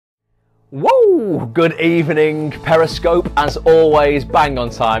Hello, good evening, Periscope. As always, bang on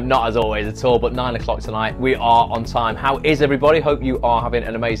time, not as always at all, but 9 o'clock tonight, we are on time. How is everybody? Hope you are having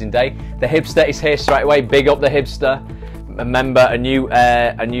an amazing day. The Hipster is here straight away. Big up the Hipster. A member, a new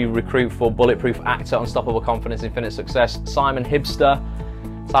recruit for Bulletproof Actor, Unstoppable Confidence, Infinite Success, Simon Hibster.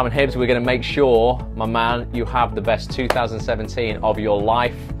 Simon Hibbs, we're going to make sure, my man, you have the best 2017 of your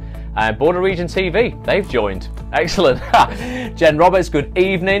life. Border Region TV, they've joined. Excellent. Jen Roberts, good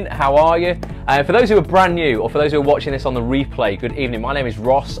evening. How are you? For those who are brand new, or for those who are watching this on the replay, good evening. My name is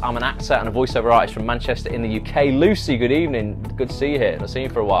Ross. I'm an actor and a voiceover artist from Manchester in the UK. Lucy, good evening. Good to see you here. I've seen you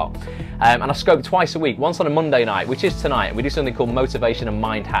for a while. And I scope twice a week, once on a Monday night, which is tonight, and we do something called Motivation and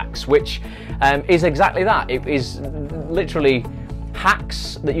Mind Hacks, which is exactly that. It is literally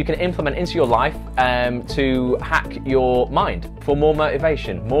hacks that you can implement into your life to hack your mind for more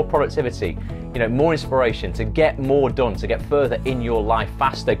motivation, more productivity, more inspiration, to get more done, to get further in your life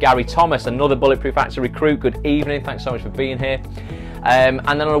faster. Gary Thomas, another Bulletproof Actor recruit, good evening, thanks so much for being here. And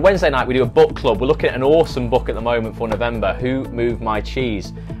then on a Wednesday night we do a book club. We're looking at an awesome book at the moment for November, Who Moved My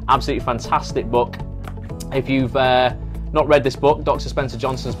Cheese? Absolutely fantastic book. If you've not read this book, Dr. Spencer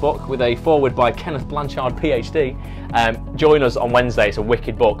Johnson's book, with a foreword by Kenneth Blanchard, PhD, join us on Wednesday. It's a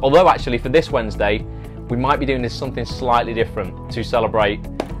wicked book. Although actually for this Wednesday, we might be doing this something slightly different to celebrate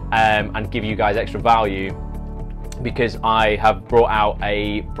and give you guys extra value, because I have brought out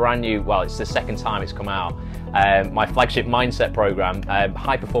a brand new, well, it's the second time it's come out, my flagship mindset program,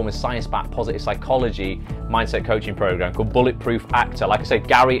 high performance science-backed positive psychology mindset coaching program called Bulletproof Actor. Like I said,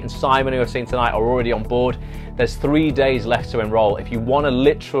 Gary and Simon, who I've seen tonight, are already on board. There's 3 days left to enroll. If you want to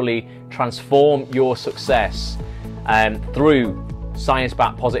literally transform your success through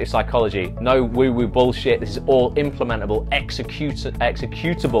science-backed positive psychology, no woo-woo bullshit, this is all implementable,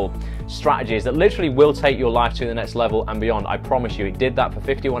 executable strategies that literally will take your life to the next level and beyond. I promise you, it did that for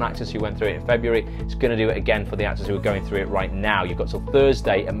 51 actors who went through it in February. It's going to do it again for the actors who are going through it right now. You've got till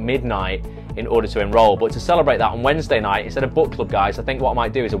Thursday at midnight in order to enroll. But to celebrate that, on Wednesday night, instead of book club, guys, I think what I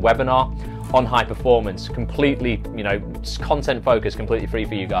might do is a webinar on high performance, completely, content focused, completely free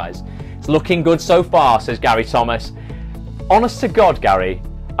for you guys. It's looking good so far, says Gary Thomas. Honest to God, Gary,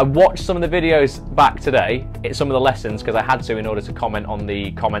 I watched some of the videos back today, some of the lessons, because I had to in order to comment on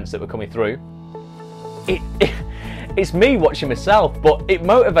the comments that were coming through. It's me watching myself, but it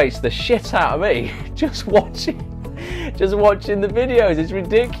motivates the shit out of me just watching the videos. It's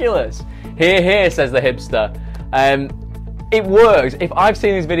ridiculous. Here, says the Hipster. It works. If I've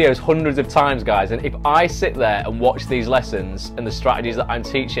seen these videos hundreds of times, guys, and if I sit there and watch these lessons and the strategies that I'm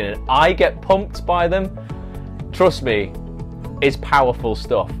teaching and I get pumped by them, trust me, it's powerful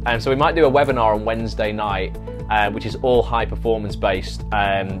stuff. So we might do a webinar on Wednesday night, which is all high performance based,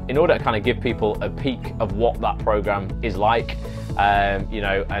 in order to kind of give people a peek of what that program is like,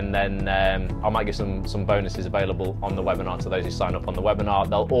 and then I might give some bonuses available on the webinar to those who sign up on the webinar.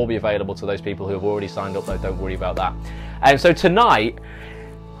 They'll all be available to those people who have already signed up, though, don't worry about that. So tonight,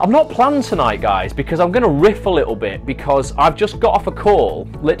 I've not planned tonight, guys, because I'm going to riff a little bit, because I've just got off a call,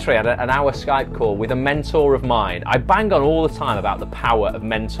 literally an hour Skype call with a mentor of mine. I bang on all the time about the power of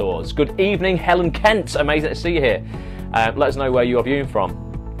mentors. Good evening, Helen Kent. Amazing to see you here. Let us know where you are viewing from.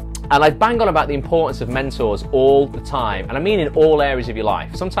 And I bang on about the importance of mentors all the time, and I mean in all areas of your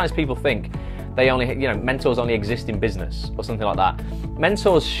life. Sometimes people think they only, mentors only exist in business or something like that.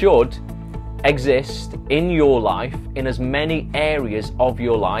 Mentors should exist in your life in as many areas of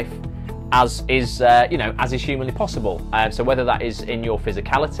your life as is as is humanly possible. So whether that is in your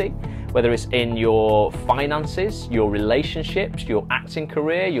physicality, whether it's in your finances, your relationships, your acting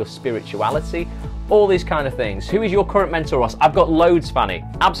career, your spirituality, all these kind of things. Who is your current mentor, Ross? I've got loads, Fanny,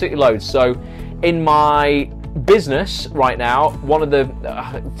 absolutely loads. So in my business right now, one of the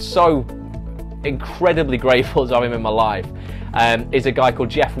so incredibly grateful to have him in my life is a guy called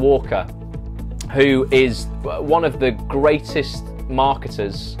Jeff Walker, who is one of the greatest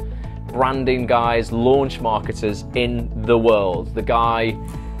marketers, branding guys, launch marketers in the world. The guy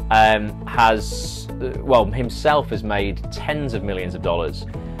himself has made tens of millions of dollars,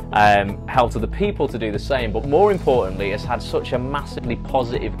 helped other people to do the same, but more importantly has had such a massively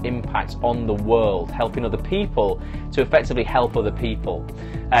positive impact on the world, helping other people to effectively help other people.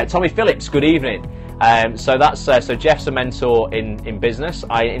 Tommy Phillips, good evening. So Jeff's a mentor in business.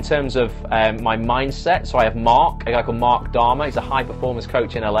 In terms of my mindset, so I have Mark, a guy called Mark Dharma. He's a high performance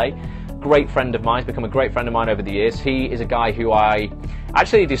coach in LA. Great friend of mine. He's become a great friend of mine over the years. He is a guy who I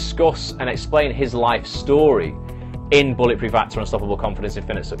actually discuss and explain his life story in Bulletproof Actor, Unstoppable Confidence,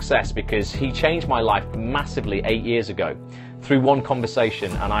 Infinite Success, because he changed my life massively 8 years ago through one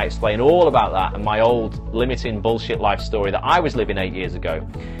conversation, and I explain all about that and my old limiting bullshit life story that I was living 8 years ago.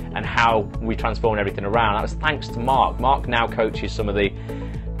 and how we transformed everything around. That was thanks to Mark. Mark now coaches some of the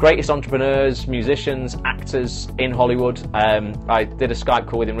greatest entrepreneurs, musicians, actors in Hollywood. I did a Skype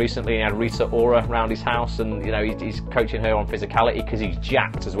call with him recently, and he had Rita Ora around his house, and you know, he's coaching her on physicality because he's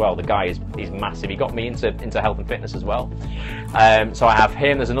jacked as well. The guy he's massive. He got me into health and fitness as well. So I have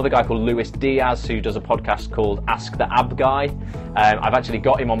him. There's another guy called Luis Diaz who does a podcast called Ask the Ab Guy. I've actually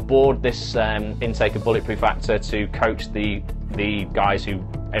got him on board this intake of Bulletproof Actor to coach the guys who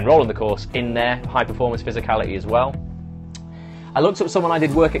enroll in the course in their high performance physicality as well. I looked up someone I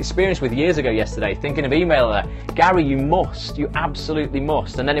did work experience with years ago yesterday, thinking of emailing her. Gary, you absolutely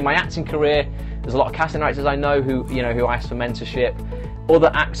must. And then in my acting career, there's a lot of casting directors I know who ask for mentorship.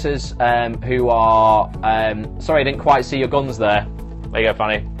 Other actors who are, sorry, I didn't quite see your guns there. There you go,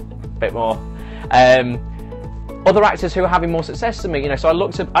 Fanny. Bit more. Other actors who are having more success than me, you know. So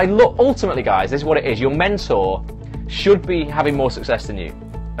ultimately, guys, this is what it is. Your mentor should be having more success than you.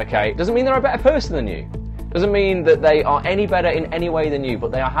 Okay, doesn't mean they're a better person than you. Doesn't mean that they are any better in any way than you, but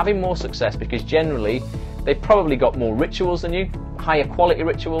they are having more success because generally they've probably got more rituals than you, higher quality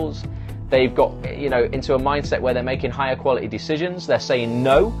rituals. They've got, you know, into a mindset where they're making higher quality decisions. They're saying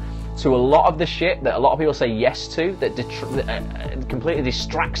no to a lot of the shit that a lot of people say yes to, that completely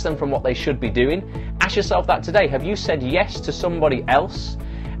distracts them from what they should be doing. Ask yourself that today. Have you said yes to somebody else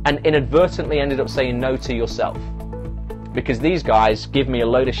and inadvertently ended up saying no to yourself? Because these guys give me a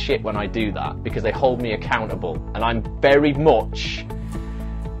load of shit when I do that, because they hold me accountable, and I'm very much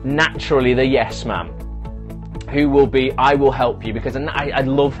naturally the yes man who will be, I will help you, because I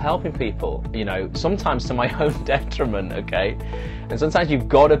love helping people, you know, sometimes to my own detriment, okay? And sometimes you've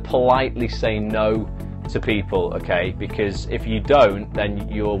got to politely say no to people, okay? Because if you don't, then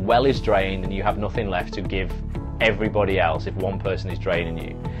your well is drained and you have nothing left to give everybody else if one person is draining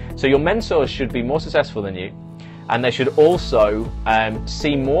you. So your mentors should be more successful than you. And they should also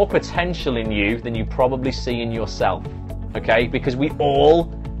see more potential in you than you probably see in yourself, okay? Because we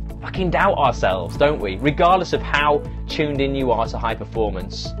all fucking doubt ourselves, don't we? Regardless of how tuned in you are to high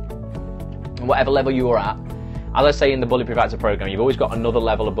performance, whatever level you are at. As I say in the Bulletproof Actor program, you've always got another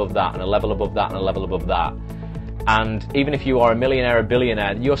level above that, and a level above that, and a level above that. And even if you are a millionaire, a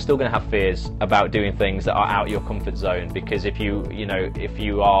billionaire, you're still going to have fears about doing things that are out of your comfort zone. Because if you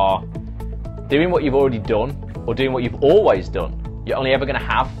are doing what you've already done, or doing what you've always done, you're only ever going to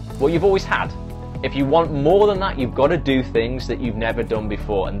have what you've always had. If you want more than that, you've got to do things that you've never done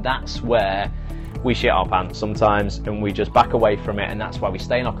before, and that's where we shit our pants sometimes, and we just back away from it, and that's why we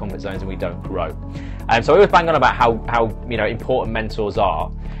stay in our comfort zones and we don't grow. So I always bang on about how important mentors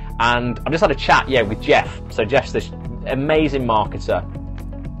are, and I've just had a chat with Jeff. So Jeff's this amazing marketer,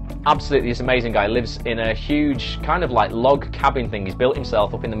 absolutely this amazing guy. Lives in a huge kind of like log cabin thing. He's built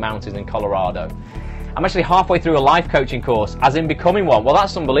himself up in the mountains in Colorado. I'm actually halfway through a life coaching course, as in becoming one. Well,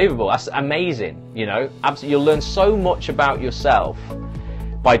 that's unbelievable. That's amazing. You know, absolutely, you'll learn so much about yourself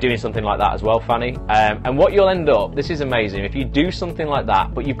by doing something like that as well, Fanny. And what you'll end up, this is amazing, if you do something like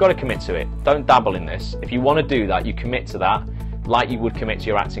that, but you've got to commit to it. Don't dabble in this. If you want to do that, you commit to that like you would commit to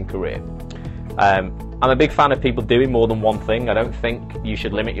your acting career. I'm a big fan of people doing more than one thing. I don't think you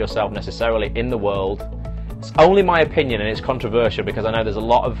should limit yourself necessarily in the world. It's only my opinion, and it's controversial because I know there's a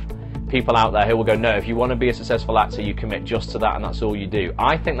lot of people out there who will go, no, if you want to be a successful actor, you commit just to that and that's all you do.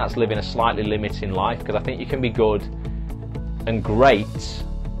 I think that's living a slightly limiting life, because I think you can be good and great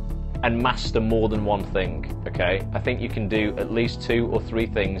and master more than one thing, okay? I think you can do at least 2 or 3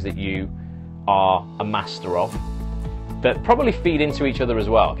 things that you are a master of that probably feed into each other as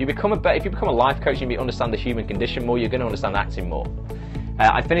well. If you become a life coach and you understand the human condition more, you're going to understand acting more.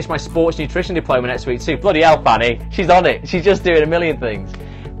 I finished my sports nutrition diploma next week too. Bloody hell, Fanny, she's on it. She's just doing a million things.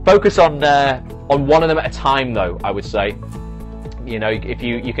 Focus on one of them at a time, though, I would say. You know, if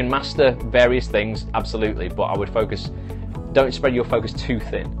you can master various things, absolutely, but I would focus, don't spread your focus too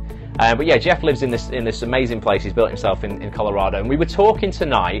thin. But yeah, Jeff lives in this amazing place. He's built himself in Colorado, and we were talking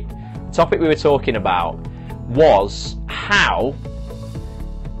tonight, the topic we were talking about was how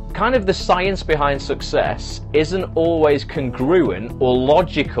kind of the science behind success isn't always congruent or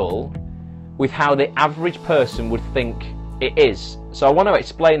logical with how the average person would think it is. So I want to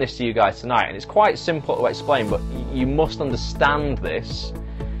explain this to you guys tonight, and it's quite simple to explain, but you must understand this,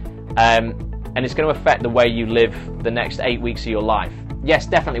 and it's going to affect the way you live the next 8 weeks of your life. Yes,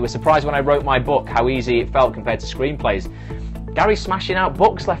 definitely, we're surprised when I wrote my book how easy it felt compared to screenplays. Gary's smashing out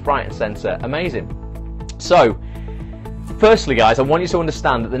books left, right and centre. Amazing. So Firstly, guys, I want you to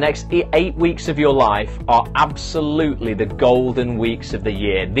understand that the next 8 weeks of your life are absolutely the golden weeks of the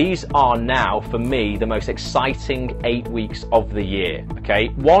year. These are now, for me, the most exciting 8 weeks of the year, okay?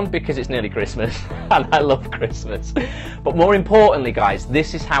 One, because it's nearly Christmas, and I love Christmas. But more importantly, guys,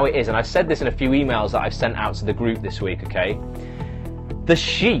 this is how it is, and I've said this in a few emails that I've sent out to the group this week, okay? The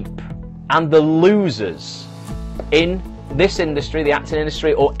sheep and the losers in this industry, the acting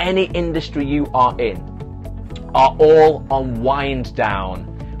industry, or any industry you are in, are all on wind down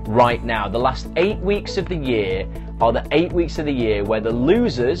right now. The last 8 weeks of the year are the 8 weeks of the year where the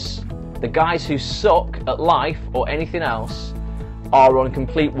losers, the guys who suck at life or anything else, are on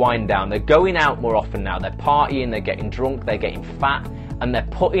complete wind down. They're going out more often now, they're partying, they're getting drunk, they're getting fat, and they're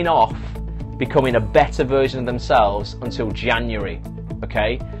putting off becoming a better version of themselves until January,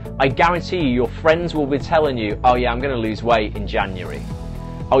 okay? I guarantee you, your friends will be telling you, oh yeah, I'm going to lose weight in January.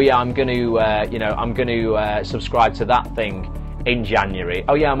 Oh yeah, I'm going to, subscribe to that thing in January.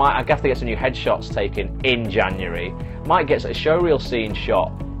 Oh yeah, I have to get some new headshots taken in January. Might get a showreel scene shot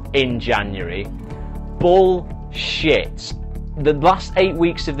in January. Bullshit. The last 8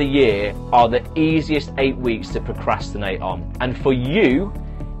 weeks of the year are the easiest 8 weeks to procrastinate on. And for you,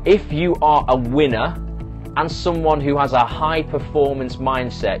 if you are a winner and someone who has a high performance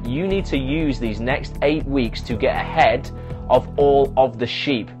mindset, you need to use these next 8 weeks to get ahead of all of the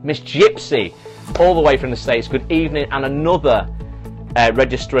sheep. Miss Gypsy, all the way from the States, good evening, and another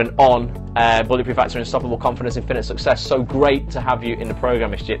registrant on Bulletproof Actor, Unstoppable Confidence, Infinite Success. So great to have you in the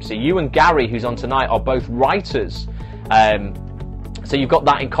program, Miss Gypsy. You and Gary, who's on tonight, are both writers. So you've got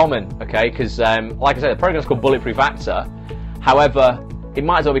that in common, okay? Because, like I said, the program's called Bulletproof Actor. However, it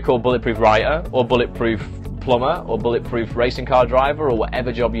might as well be called Bulletproof Writer, or Bulletproof Plumber, or Bulletproof Racing Car Driver, or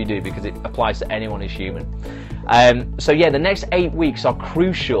whatever job you do, because it applies to anyone who's human. So yeah, the next 8 weeks are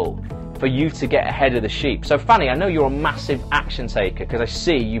crucial for you to get ahead of the sheep. So Fanny, I know you're a massive action taker because I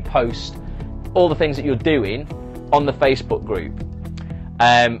see you post all the things that you're doing on the Facebook group.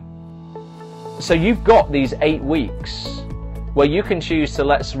 So you've got these 8 weeks where you can choose to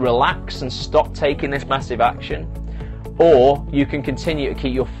let's relax and stop taking this massive action, or you can continue to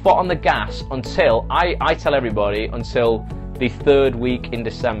keep your foot on the gas until, I tell everybody, until the 3rd week in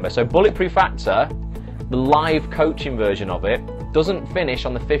December. So Bulletproof Actor, the live coaching version of it, doesn't finish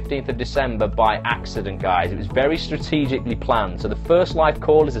on the 15th of December by accident, guys. It was very strategically planned. So the first live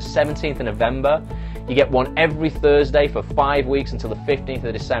call is the 17th of November. You get one every Thursday for 5 weeks until the 15th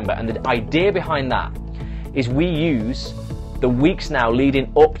of December. And the idea behind that is we use the weeks now leading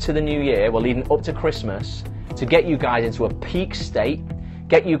up to the new year, well, leading up to Christmas, to get you guys into a peak state,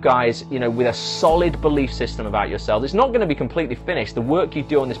 get you guys, you know, with a solid belief system about yourself. It's not going to be completely finished. The work you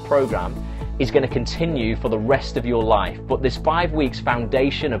do on this program is going to continue for the rest of your life, but this 5 weeks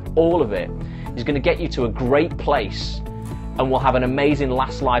foundation of all of it is going to get you to a great place, and we'll have an amazing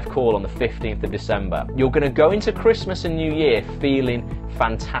last live call on the 15th of December. You're going to go into Christmas and New Year feeling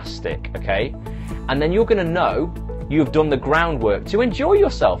fantastic, okay? And then you're going to know you've done the groundwork to enjoy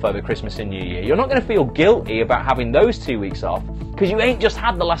yourself over Christmas and New Year. You're not going to feel guilty about having those 2 weeks off, because you ain't just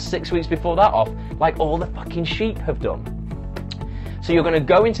had the last 6 weeks before that off like all the fucking sheep have done. So you're going to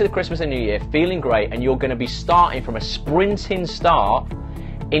go into the Christmas and New Year feeling great, and you're going to be starting from a sprinting start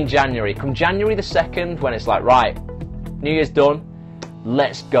in January. Come January the 2nd, when it's like, right, New Year's done,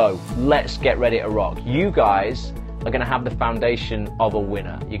 let's go, let's get ready to rock. You guys are going to have the foundation of a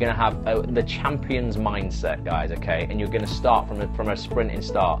winner. You're going to have the champion's mindset, guys, okay? And you're going to start from a sprinting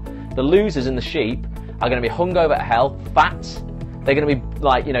start. The losers and the sheep are going to be hungover to hell, fat. They're going to be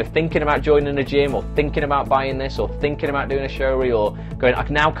like, you know, thinking about joining a gym, or thinking about buying this, or thinking about doing a show reel, or going, I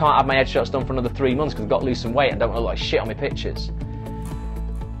now can't have my headshots done for another 3 months because I've got to lose some weight and don't want to look like shit on my pictures.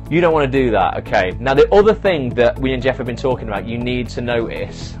 You don't want to do that, okay? Now, the other thing that we and Jeff have been talking about, you need to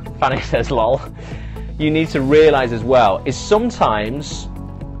notice, Fanny says lol, you need to realise as well, is sometimes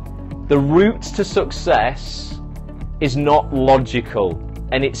the route to success is not logical.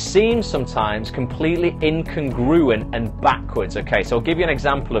 And it seems sometimes completely incongruent and backwards. Okay, so I'll give you an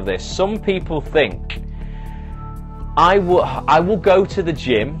example of this. Some people think, I will go to the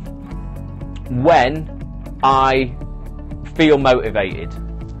gym when I feel motivated.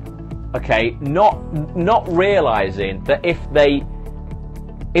 Okay, not realizing that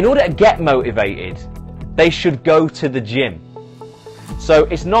in order to get motivated, they should go to the gym. So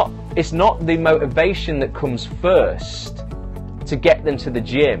it's not the motivation that comes first to get them to the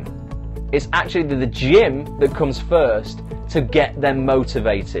gym. It's actually the gym that comes first to get them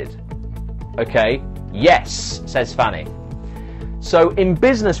motivated. Okay? Yes, says Fanny. So in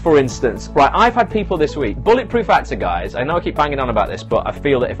business, for instance, right, I've had people this week, Bulletproof Actor guys, I know I keep banging on about this, but I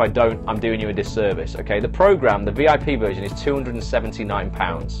feel that if I don't, I'm doing you a disservice, okay? The program, the VIP version, is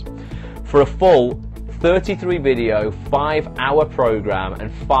 £279 for a full 33 video, 5-hour program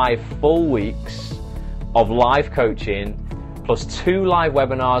and 5 full weeks of live coaching, plus 2 live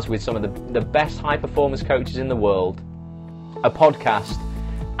webinars with some of the best high performance coaches in the world, a podcast,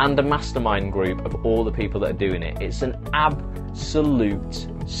 and a mastermind group of all the people that are doing it. It's an absolute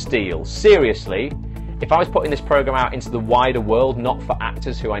steal. Seriously, if I was putting this program out into the wider world, not for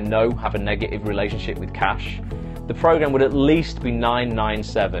actors who I know have a negative relationship with cash, the program would at least be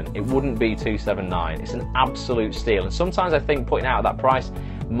 $997. It wouldn't be $279. It's an absolute steal. And sometimes I think putting out at that price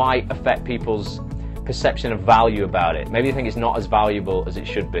might affect people's perception of value about it. Maybe they think it's not as valuable as it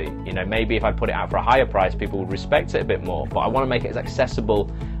should be. You know, maybe if I put it out for a higher price, people would respect it a bit more. But I want to make it as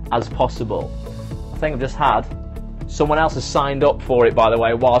accessible as possible. I think I've just had someone else has signed up for it, by the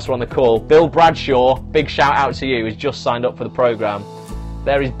way, whilst we're on the call. Bill Bradshaw, big shout out to you, has just signed up for the program.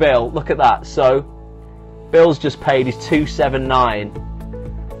 There is Bill. Look at that. So Bill's just paid his $279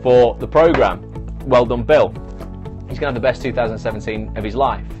 for the program. Well done, Bill. He's going to have the best 2017 of his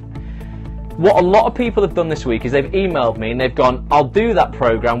life. What a lot of people have done this week is they've emailed me and they've gone, I'll do that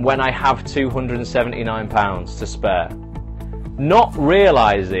program when I have £279 to spare. Not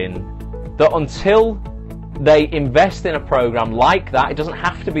realizing that until they invest in a program like that, it doesn't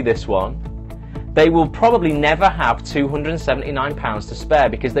have to be this one, they will probably never have £279 to spare,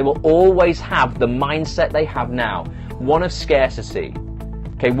 because they will always have the mindset they have now, one of scarcity.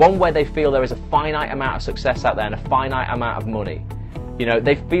 Okay, one where they feel there is a finite amount of success out there and a finite amount of money. You know,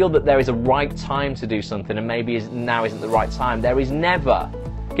 they feel that there is a right time to do something and maybe now isn't the right time. There is never,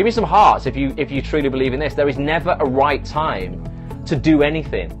 give me some hearts if you truly believe in this, there is never a right time to do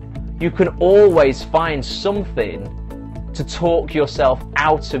anything. You can always find something to talk yourself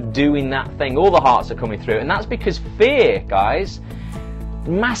out of doing that thing. All the hearts are coming through, and that's because fear, guys,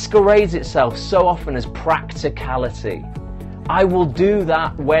 masquerades itself so often as practicality. I will do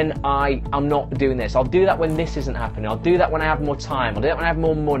that when I am not doing this. I'll do that when this isn't happening. I'll do that when I have more time. I'll do that when I have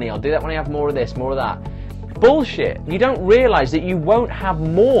more money. I'll do that when I have more of this, more of that. Bullshit. You don't realize that you won't have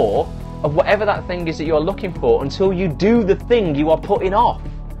more of whatever that thing is that you're looking for until you do the thing you are putting off.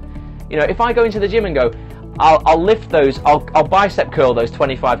 You know, if I go into the gym and go, I'll lift those, I'll bicep curl those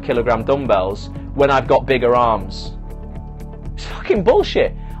 25 kilogram dumbbells when I've got bigger arms. It's fucking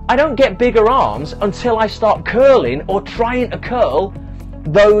bullshit. I don't get bigger arms until I start curling or trying to curl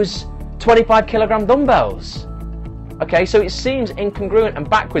those 25 kilogram dumbbells. Okay, so it seems incongruent and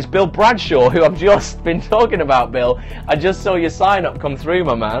backwards. Bill Bradshaw, who I've just been talking about, Bill, I just saw your sign up come through,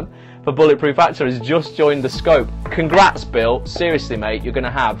 my man, for Bulletproof Actor, has just joined the scope. Congrats, Bill. Seriously, mate, you're going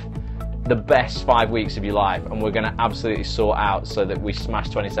to have the best 5 weeks of your life, and we're going to absolutely sort out so that we smash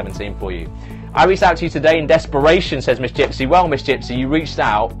 2017 for you. I reached out to you today in desperation, says Miss Gypsy. Well, Miss Gypsy, you reached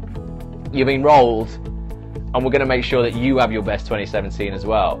out, you've enrolled, and we're going to make sure that you have your best 2017 as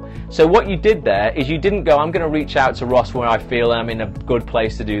well. So what you did there is you didn't go, I'm going to reach out to Ross when I feel I'm in a good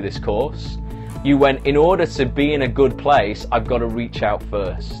place to do this course. You went, in order to be in a good place, I've got to reach out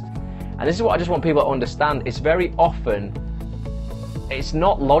first. And this is what I just want people to understand. It's very often, it's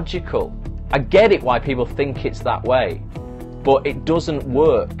not logical. I get it why people think it's that way, but it doesn't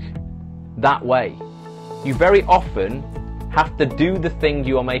work that way. You very often have to do the thing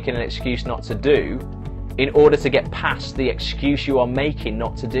you are making an excuse not to do in order to get past the excuse you are making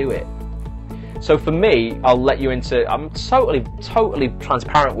not to do it. So for me, I'll let you into, I'm totally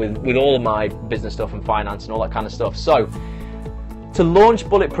transparent with all of my business stuff and finance and all that kind of stuff. So to launch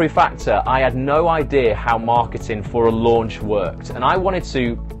Bulletproof Actor, I had no idea how marketing for a launch worked, and I wanted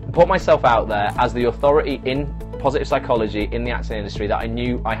to put myself out there as the authority in positive psychology in the acting industry that I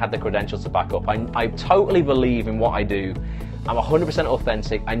knew I had the credentials to back up. I totally believe in what I do. I'm 100%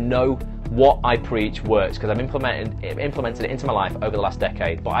 authentic. I know what I preach works because I've implemented it into my life over the last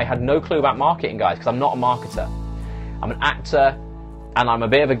decade, but I had no clue about marketing, guys, because I'm not a marketer. I'm an actor, and I'm a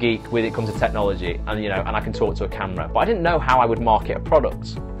bit of a geek when it comes to technology, and and I can talk to a camera, but I didn't know how I would market a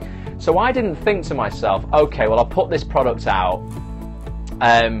product. So I didn't think to myself, okay, well, I'll put this product out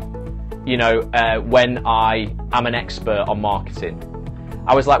when I am an expert on marketing.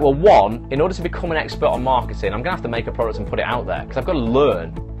 I was like, well, one, in order to become an expert on marketing, I'm gonna have to make a product and put it out there, because I've got to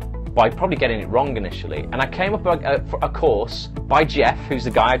learn by probably getting it wrong initially. And I came up with a course by Jeff, who's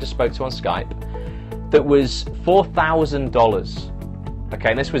the guy I just spoke to on Skype, that was $4,000.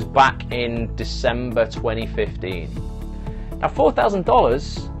 Okay, and this was back in December 2015. Now,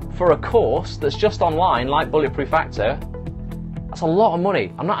 $4,000 for a course that's just online, like Bulletproof Actor, that's a lot of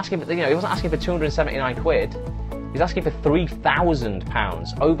money. I'm not asking for, he wasn't asking for 279 quid. He's asking for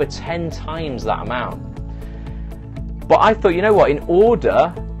 £3,000, over 10 times that amount. But I thought, you know what, in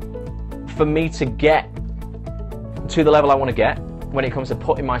order for me to get to the level I want to get when it comes to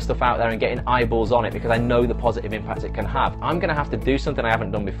putting my stuff out there and getting eyeballs on it, because I know the positive impact it can have, I'm going to have to do something I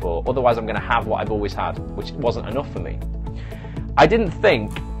haven't done before. Otherwise, I'm going to have what I've always had, which wasn't enough for me. I didn't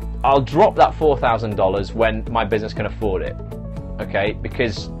think I'll drop that $4,000 when my business can afford it, okay?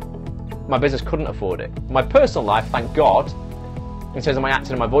 Because my business couldn't afford it. My personal life, thank God, in terms of my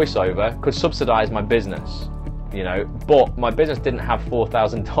acting and my voiceover, could subsidize my business, you know, but my business didn't have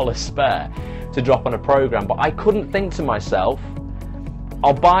 $4,000 spare to drop on a program. But I couldn't think to myself,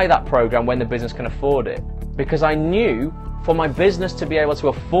 I'll buy that program when the business can afford it, because I knew for my business to be able to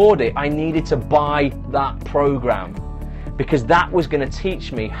afford it, I needed to buy that program, because that was going to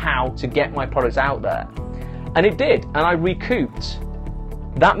teach me how to get my products out there. And it did, and I recouped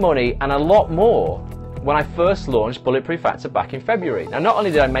that money and a lot more when I first launched Bulletproof Actor back in February. Now, not only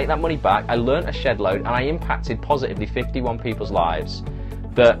did I make that money back, I learned a shed load, and I impacted positively 51 people's lives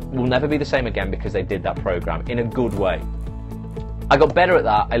that will never be the same again because they did that program in a good way. I got better at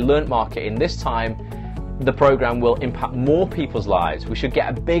that. I learned marketing. This time, the program will impact more people's lives. We should get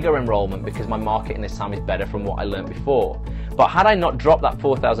a bigger enrollment because my marketing this time is better from what I learned before. But had I not dropped that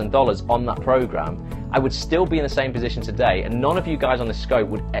 $4,000 on that program, I would still be in the same position today, and none of you guys on this scope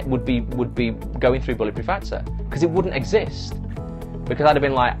would be going through Bulletproof Actor, because it wouldn't exist. Because I'd have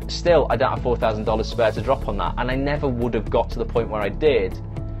been like, still, I don't have $4,000 spare to drop on that, and I never would have got to the point where I did,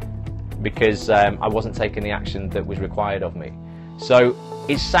 because I wasn't taking the action that was required of me. So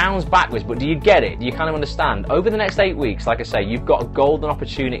it sounds backwards, but do you get it? Do you kind of understand? Over the next 8 weeks, like I say, you've got a golden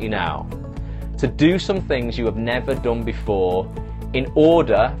opportunity now to do some things you have never done before in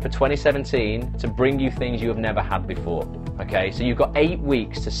order for 2017 to bring you things you have never had before. Okay, so you've got 8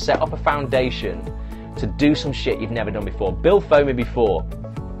 weeks to set up a foundation to do some shit you've never done before. Bill phoned me before,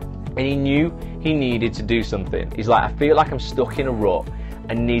 and he knew he needed to do something. He's like, I feel like I'm stuck in a rut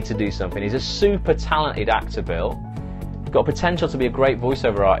and need to do something. He's a super talented actor, Bill. Got potential to be a great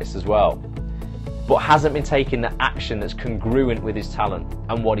voiceover artist as well, but hasn't been taking the action that's congruent with his talent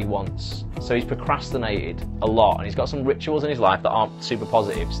and what he wants. So he's procrastinated a lot, and he's got some rituals in his life that aren't super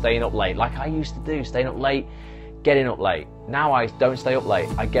positive. Staying up late, like I used to do, staying up late, getting up late. Now I don't stay up late.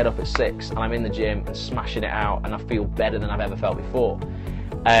 I get up at 6 and I'm in the gym and smashing it out, and I feel better than I've ever felt before.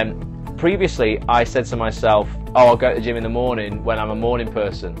 Previously, I said to myself, oh, I'll go to the gym in the morning when I'm a morning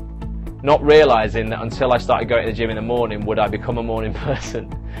person, not realizing that until I started going to the gym in the morning would I become a morning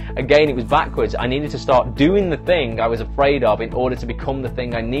person. Again, it was backwards. I needed to start doing the thing I was afraid of in order to become the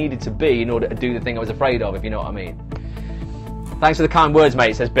thing I needed to be in order to do the thing I was afraid of, if you know what I mean. Thanks for the kind words,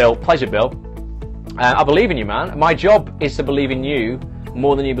 mate, says Bill. Pleasure, Bill. I believe in you, man. My job is to believe in you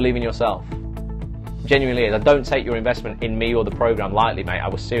more than you believe in yourself. Genuinely is. I don't take your investment in me or the program lightly, mate. I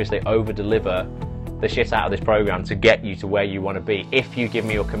will seriously over-deliver the shit out of this program to get you to where you want to be if you give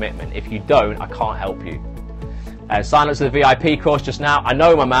me your commitment. If you don't, I can't help you. Sign up to the VIP course just now. I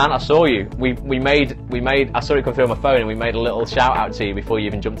know, my man, I saw you. We made I saw it come through on my phone, and we made a little shout out to you before you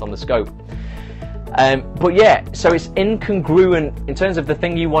even jumped on the scope. But yeah, so it's incongruent in terms of the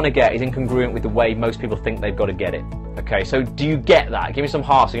thing you want to get is incongruent with the way most people think they've got to get it. Okay, so do you get that? Give me some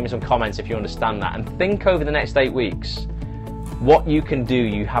hearts, give me some comments if you understand that, and think over the next 8 weeks what you can do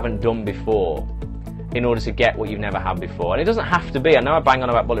you haven't done before in order to get what you've never had before. And it doesn't have to be, I know I bang on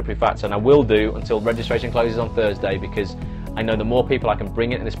about Bulletproof Actor, and I will do until registration closes on Thursday, because I know the more people I can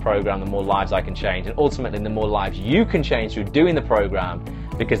bring into this program, the more lives I can change, and ultimately the more lives you can change through doing the program,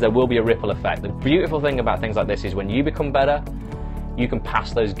 because there will be a ripple effect. The beautiful thing about things like this is when you become better, you can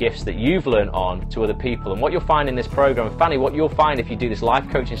pass those gifts that you've learned on to other people. And what you'll find in this program, and Fanny, what you'll find if you do this life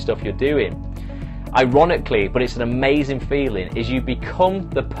coaching stuff you're doing, ironically, but it's an amazing feeling, is you become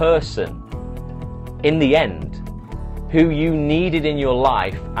the person in the end who you needed in your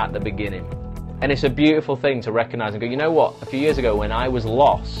life at the beginning. And it's a beautiful thing to recognize and go, you know what, a few years ago when I was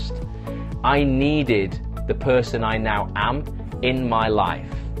lost, I needed the person I now am in my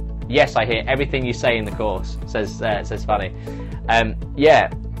life. Yes, I hear everything you say in the course, says Fanny.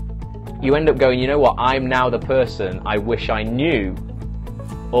 Yeah, you end up going, you know what, I'm now the person I wish I knew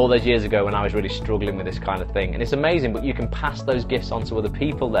all those years ago when I was really struggling with this kind of thing. And it's amazing, but you can pass those gifts on to other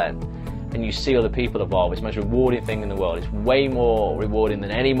people then, and you see other people evolve. It's the most rewarding thing in the world. It's way more rewarding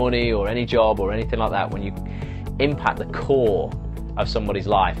than any money or any job or anything like that when you impact the core of somebody's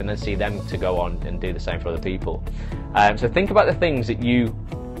life and then see them to go on and do the same for other people. So think about the things that you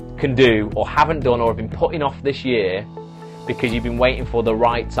can do or haven't done or have been putting off this year because you've been waiting for the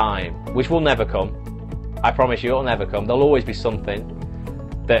right time, which will never come. I promise you, it'll never come. There'll always be something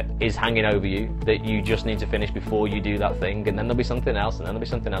that is hanging over you that you just need to finish before you do that thing, and then there'll be something else, and then there'll be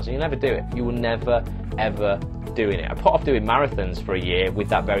something else, and you'll never do it. You will never, ever doing it. I put off doing marathons for a year with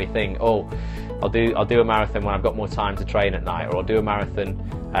that very thing. Oh, I'll do a marathon when I've got more time to train at night, or I'll do a marathon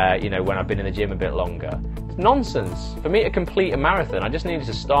you know, when I've been in the gym a bit longer. It's nonsense. For me to complete a marathon, I just needed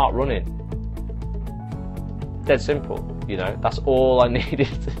to start running. Dead simple, you know, that's all I needed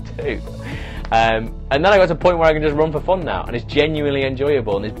to do. And then I got to a point where I can just run for fun now, and it's genuinely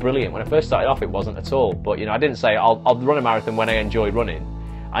enjoyable and it's brilliant. When I first started off, it wasn't at all, but you know, I didn't say I'll run a marathon when I enjoy running.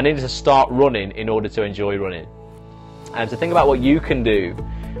 I needed to start running in order to enjoy running. And to think about what you can do,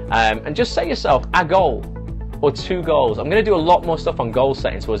 and just set yourself a goal or 2 goals. I'm going to do a lot more stuff on goal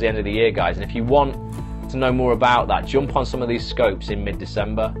setting towards the end of the year, guys, and if you want to know more about that, jump on some of these scopes in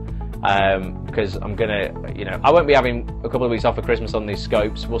mid-December. Because I'm gonna, you know, I won't be having a couple of weeks off for Christmas on these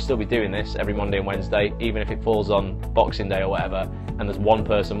scopes. We'll still be doing this every Monday and Wednesday, even if it falls on Boxing Day or whatever, and there's one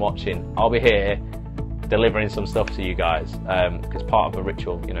person watching. I'll be here delivering some stuff to you guys, because part of a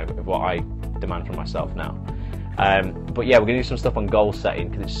ritual, you know, of what I demand from myself now. But yeah, we're gonna do some stuff on goal setting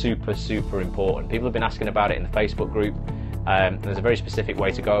because it's super, super important. People have been asking about it in the Facebook group. There's a very specific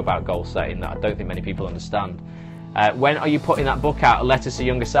way to go about goal setting that I don't think many people understand. When are you putting that book out, A Letter to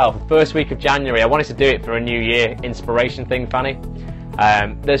Younger Self? The first week of January. I wanted to do it for a New Year inspiration thing, Fanny.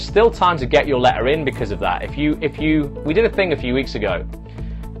 There's still time to get your letter in because of that. We did a thing a few weeks ago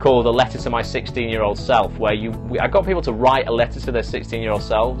called A Letter to My 16-Year-Old Self, where I got people to write a letter to their 16-year-old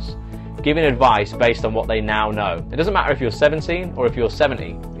selves, giving advice based on what they now know. It doesn't matter if you're 17 or if you're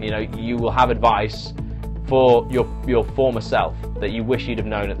 70. You know, you will have advice for your former self that you wish you'd have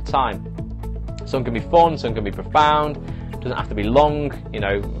known at the time. Some can be fun, some can be profound, doesn't have to be long, you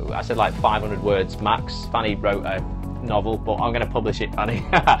know, I said like 500 words max. Fanny wrote a novel, but I'm going to publish it, Fanny.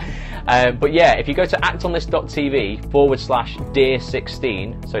 But yeah, if you go to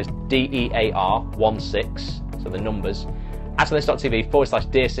actonthis.tv/dear16, so it's DEAR16, so the numbers,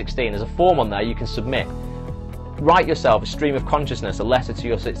 actonthis.tv/dear16, there's a form on there you can submit. Write yourself a stream of consciousness, a letter to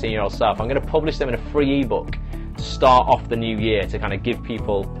your 16-year-old self. I'm going to publish them in a free ebook to start off the new year, to kind of give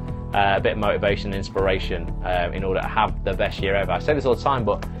people a bit of motivation and inspiration in order to have the best year ever. I say this all the time,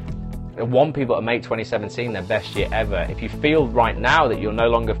 but I want people to make 2017 their best year ever. If you feel right now that you're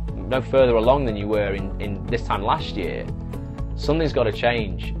no further along than you were in this time last year, something's got to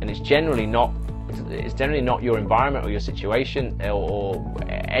change, and it's generally not your environment or your situation or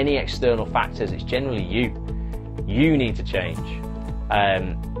any external factors. It's generally you. You need to change.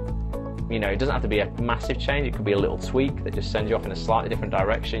 You know, it doesn't have to be a massive change. It could be a little tweak that just sends you off in a slightly different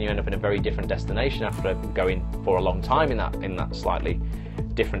direction. You end up in a very different destination after going for a long time in that slightly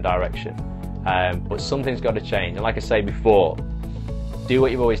different direction. But something's got to change. And like I say before, do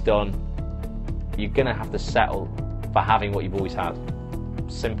what you've always done. You're gonna have to settle for having what you've always had.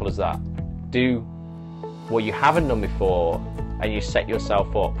 Simple as that. Do what you haven't done before, and you set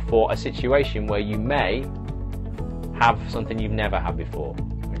yourself up for a situation where you may have something you've never had before.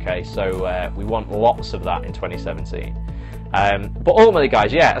 Okay, so we want lots of that in 2017. But ultimately,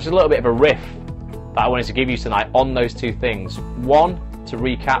 guys, yeah, that's a little bit of a riff that I wanted to give you tonight on those 2 things. One, to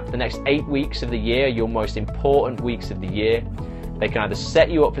recap, the next 8 weeks of the year, your most important weeks of the year. They can either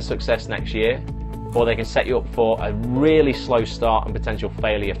set you up for success next year, or they can set you up for a really slow start and potential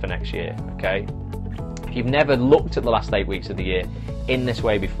failure for next year, okay? If you've never looked at the last 8 weeks of the year in this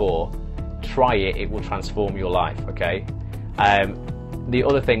way before, try it. It will transform your life, okay? The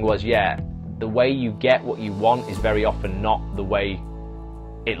other thing was, yeah, the way you get what you want is very often not the way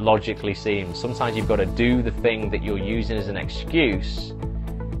it logically seems. Sometimes you've got to do the thing that you're using as an excuse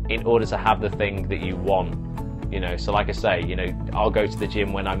in order to have the thing that you want. You know, so like I say, you know, I'll go to the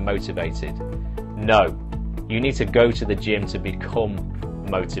gym when I'm motivated. No, you need to go to the gym to become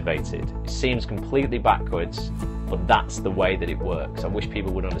motivated. It seems completely backwards, but that's the way that it works. I wish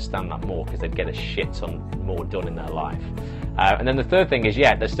people would understand that more, because they'd get a shit ton more done in their life. And then the third thing is,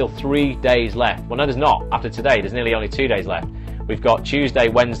 yeah, there's still 3 days left. Well, no, there's not. After today, there's nearly only 2 days left. We've got Tuesday,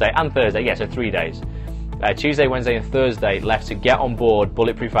 Wednesday, and Thursday. Yeah, so 3 days. Tuesday, Wednesday, and Thursday left to get on board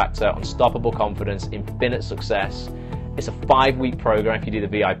Bulletproof Actor, Unstoppable Confidence, Infinite Success. It's a 5-week program if you do the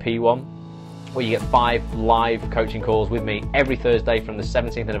VIP one, where you get 5 live coaching calls with me every Thursday from the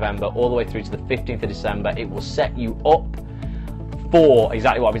 17th of November all the way through to the 15th of December. It will set you up for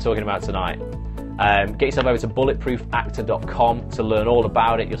exactly what I've been talking about tonight. Get yourself over to bulletproofactor.com to learn all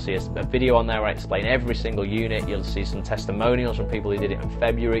about it. You'll see a video on there where I explain every single unit. You'll see some testimonials from people who did it in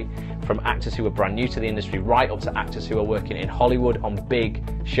February, from actors who are brand new to the industry, right up to actors who are working in Hollywood on big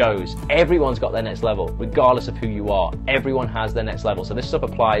shows. Everyone's got their next level, regardless of who you are. Everyone has their next level. So this stuff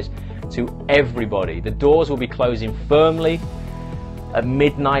applies to everybody. The doors will be closing firmly at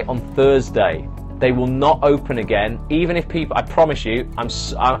midnight on Thursday. They will not open again, even if people, I promise you, I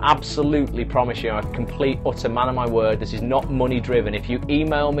absolutely promise you, I'm a complete utter man of my word, this is not money driven. If you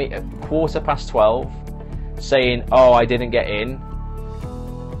email me at 12:15 saying, oh, I didn't get in,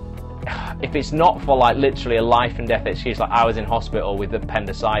 if it's not for like literally a life and death excuse, like I was in hospital with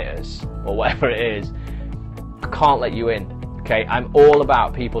appendicitis or whatever it is, I can't let you in, okay? I'm all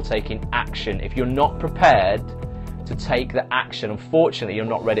about people taking action. If you're not prepared to take the action, unfortunately you're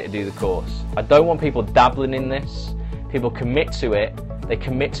not ready to do the course. I don't want people dabbling in this. People commit to it, they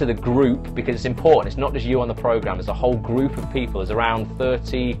commit to the group because it's important. It's not just you on the program, there's a whole group of people. There's around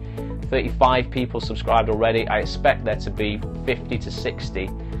 35 people subscribed already. I expect there to be 50 to 60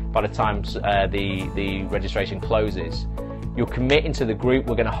 by the time the registration closes. You're committing to the group,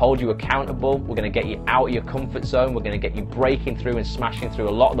 we're going to hold you accountable, we're going to get you out of your comfort zone, we're going to get you breaking through and smashing through a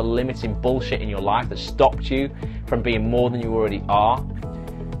lot of the limiting bullshit in your life that stopped you from being more than you already are.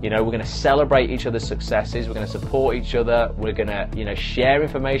 You know, we're going to celebrate each other's successes, we're going to support each other, we're going to, you know, share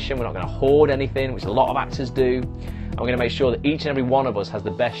information, we're not going to hoard anything, which a lot of actors do, and we're going to make sure that each and every one of us has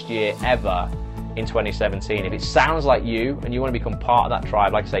the best year ever in 2017. If it sounds like you and you want to become part of that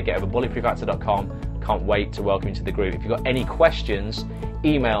tribe, like I say, get over bulletproofactor.com. Can't wait to welcome you to the group. If you've got any questions,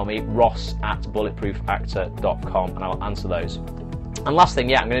 email me, ross@bulletproofactor.com, and I'll answer those. And last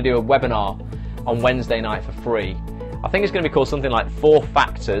thing, I'm going to do a webinar on Wednesday night for free. I think it's going to be called something like 4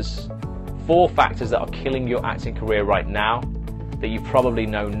 factors that are killing your acting career right now that you probably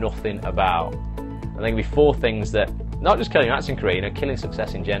know nothing about. I think it'll be 4 things that, not just killing your acting career, you know, killing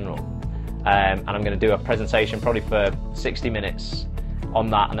success in general. And I'm going to do a presentation probably for 60 minutes on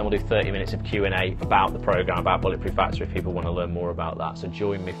that, and then we'll do 30 minutes of Q&A about the program, about Bulletproof Actor, if people want to learn more about that. So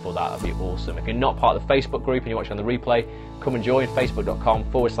join me for that, that'd be awesome. If you're not part of the Facebook group and you're watching on the replay, come and join,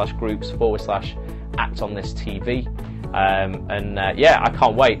 facebook.com/groups/ActOnThisTV. I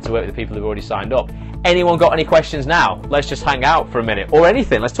can't wait to work with the people who've already signed up. Anyone got any questions now? Let's just hang out for a minute, or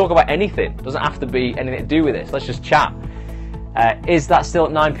anything. Let's talk about anything. It doesn't have to be anything to do with this. Let's just chat. Is that still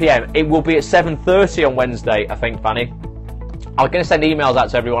at 9 PM? It will be at 7:30 on Wednesday, I think, Fanny. I'm going to send emails out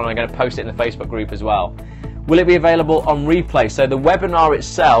to everyone, and I'm going to post it in the Facebook group as well. Will it be available on replay? So the webinar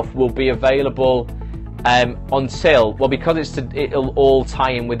itself will be available until, well, because it'll all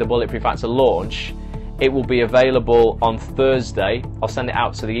tie in with the Bulletproof Actor launch, it will be available on Thursday. I'll send it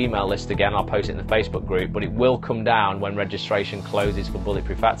out to the email list again, I'll post it in the Facebook group, but it will come down when registration closes for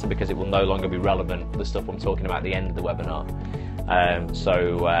Bulletproof Actor because it will no longer be relevant for the stuff I'm talking about at the end of the webinar.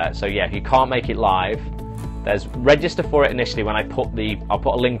 So yeah, if you can't make it live, there's register for it initially when I'll put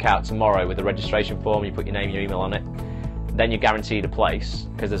a link out tomorrow with the registration form. You put your name and your email on it, then you're guaranteed a place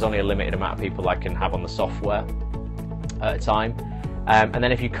because there's only a limited amount of people I can have on the software at a time. And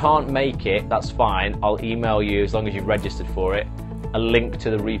then if you can't make it, that's fine, I'll email you, as long as you've registered for it, a link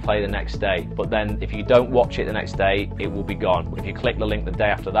to the replay the next day. But then if you don't watch it the next day, it will be gone. If you click the link the day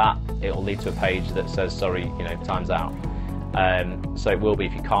after that, it will lead to a page that says, sorry, you know, time's out. So it will be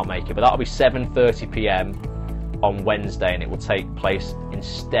if you can't make it, but that'll be 7:30 PM on Wednesday, and it will take place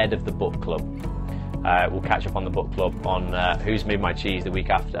instead of the book club. We'll catch up on the book club on Who's Moved My Cheese the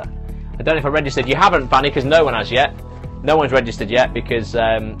week after. I don't know if I registered. You haven't, Fanny, because no one has yet. No one's registered yet because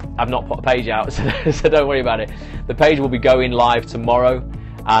I've not put a page out, so don't worry about it. The page will be going live tomorrow,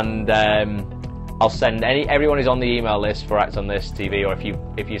 and I'll send everyone who's on the email list for Act on This TV, or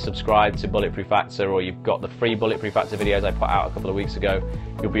if you subscribe to Bulletproof Actor, or you've got the free Bulletproof Actor videos I put out a couple of weeks ago,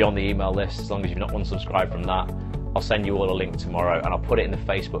 you'll be on the email list as long as you've not unsubscribed from that. I'll send you all a link tomorrow, and I'll put it in the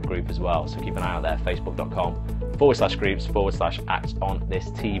Facebook group as well, so keep an eye out there,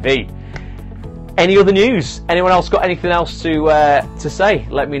 facebook.com/groups/ActOnThisTV. Any other news? Anyone else got anything else to say?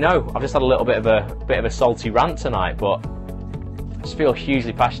 Let me know. I've just had a little bit of a salty rant tonight, but I just feel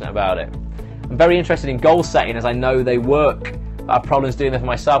hugely passionate about it. I'm very interested in goal setting, as I know they work. I have problems doing them for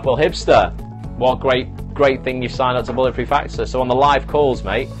myself. Well, Hipster, what great thing you've signed up to Bulletproof Actor. So on the live calls,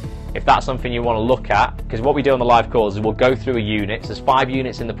 mate, if that's something you want to look at, because what we do on the live calls is we'll go through a unit. So there's 5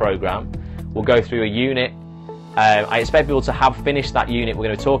 units in the program. We'll go through a unit. I expect people to have finished that unit we're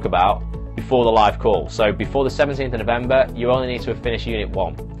going to talk about before the live call. So before the 17th of November, you only need to have finished Unit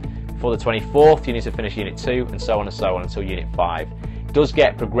 1. Before the 24th, you need to finish Unit 2, and so on until Unit 5. It does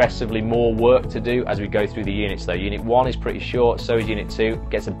get progressively more work to do as we go through the units though. Unit 1 is pretty short, so is Unit 2. It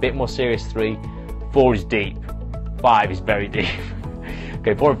gets a bit more serious 3. 4 is deep. 5 is very deep.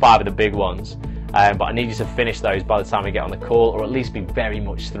 Okay, 4 and 5 are the big ones. But I need you to finish those by the time we get on the call, or at least be very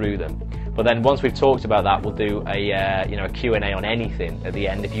much through them. But then once we've talked about that, we'll do a Q&A on anything at the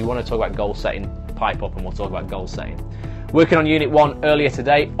end. If you want to talk about goal setting, pipe up and we'll talk about goal setting. Working on Unit 1 earlier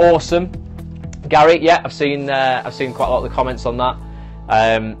today. Awesome. Gary, yeah, I've seen quite a lot of the comments on that.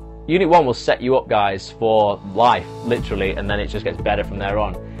 Unit 1 will set you up, guys, for life, literally, and then it just gets better from there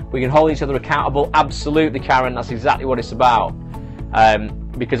on. We can hold each other accountable, absolutely, Karen. That's exactly what it's about.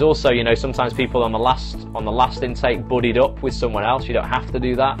 Because also, you know, sometimes people on the last intake buddied up with someone else. You don't have to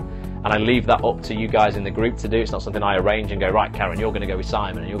do that, and I leave that up to you guys in the group to do. It's not something I arrange and go, right, Karen, you're going to go with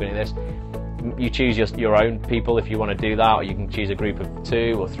Simon, and you're going to do this. You choose your own people if you want to do that, or you can choose a group of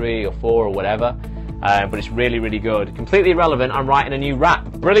 2 or 3 or 4 or whatever. But it's really, really good. Completely irrelevant, I'm writing a new rap.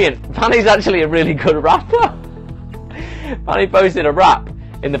 Brilliant. Fanny's actually a really good rapper. Fanny posted a rap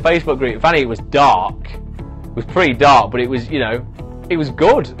in the Facebook group. Fanny, it was dark. It was pretty dark, but it was, you know, it was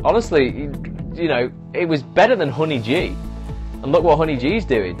good. Honestly, you know, it was better than Honey G. And look what Honey G's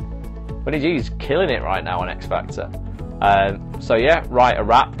doing. Honey G's killing it right now on X Factor. So yeah, write a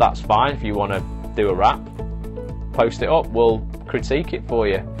rap, that's fine. If you want to do a rap, post it up, we'll critique it for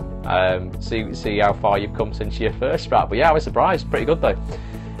you. See how far you've come since your first rap. But yeah, I was surprised. Pretty good though.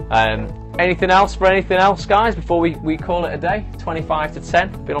 Anything else, guys, before we call it a day? 25 to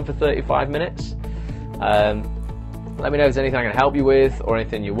 10. Been on for 35 minutes. Let me know if there's anything I can help you with, or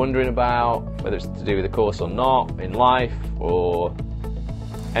anything you're wondering about, whether it's to do with the course or not, in life, or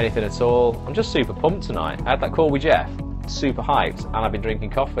anything at all. I'm just super pumped tonight. I had that call with Jeff, super hyped, and I've been drinking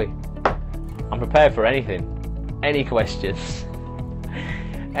coffee. I'm prepared for anything. Any questions.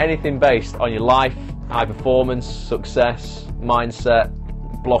 Anything based on your life, high performance, success, mindset,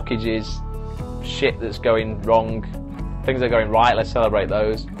 blockages, shit that's going wrong, things that are going right, let's celebrate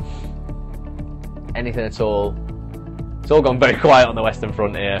those. Anything at all. It's all gone very quiet on the Western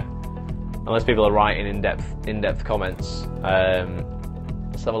Front here, unless people are writing in-depth comments.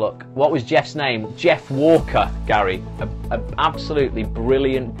 Let's have a look. What was Jeff's name? Jeff Walker, Gary. An absolutely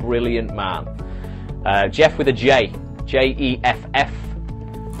brilliant man. Jeff with a J. Jeff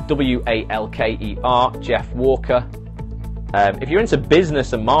Walker, Jeff Walker. If you're into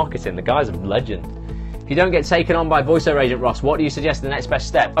business and marketing, the guy's a legend. If you don't get taken on by voiceover agent Ross, what do you suggest the next best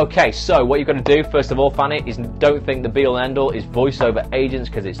step? Okay, so what you've got to do, first of all, Fanny, is don't think the be-all and end-all is voiceover agents,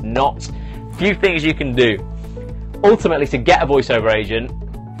 because it's not. Few things you can do. Ultimately, to get a voiceover agent,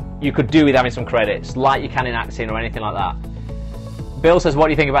 you could do with having some credits, like you can in acting or anything like that. Bill says, what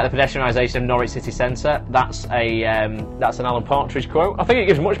do you think about the pedestrianisation of Norwich City Centre? That's an Alan Partridge quote. I think it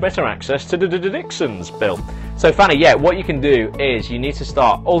gives much better access to the Dixons, Bill. So Fanny, yeah, what you can do is you need to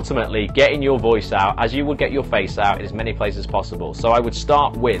start ultimately getting your voice out as you would get your face out in as many places as possible. So I would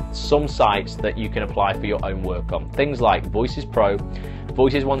start with some sites that you can apply for your own work on. Things like Voices Pro,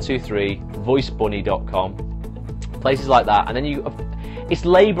 Voices123, VoiceBunny.com, places like that. And then it's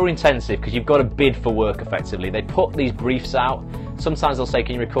labour intensive because you've got to bid for work effectively. They put these briefs out. Sometimes they'll say,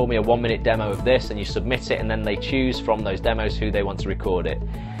 can you record me a 1-minute demo of this? And you submit it, and then they choose from those demos who they want to record it.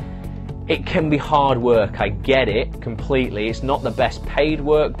 It can be hard work, I get it completely. It's not the best paid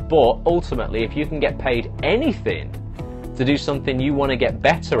work, but ultimately, if you can get paid anything to do something you want to get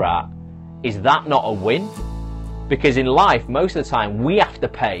better at, is that not a win? Because in life, most of the time, we have to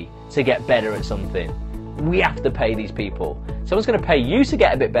pay to get better at something. We have to pay these people. Someone's going to pay you to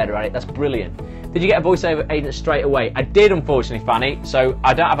get a bit better at it. That's brilliant. Did you get a voiceover agent straight away? I did, unfortunately, Fanny. So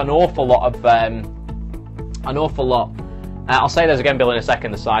I don't have an awful lot of I'll say those again, Bill, in a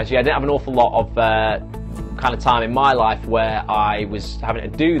second. The size. Yeah, I didn't have an awful lot of kind of time in my life where I was having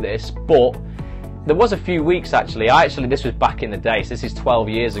to do this, but there was a few weeks actually. This was back in the day. So this is 12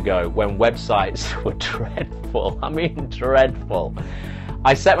 years ago when websites were dreadful. I mean, dreadful.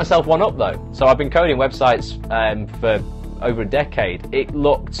 I set myself one up though. So I've been coding websites for over a decade. It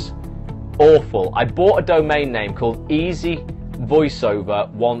looked awful. I bought a domain name called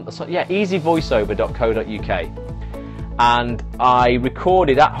easyvoiceover.co.uk, and I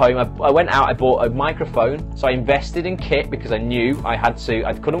recorded at home. I went out, I bought a microphone, so I invested in kit because I knew I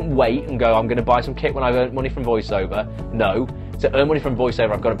couldn't wait and go, I'm going to buy some kit when I've earned money from voiceover. No, to earn money from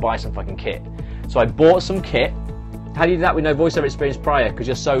voiceover, I've got to buy some fucking kit. So I bought some kit. How do you do that with no voiceover experience prior? Because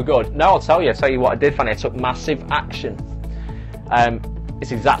you're so good. No, I'll tell you what I did, Fanny. I took massive action.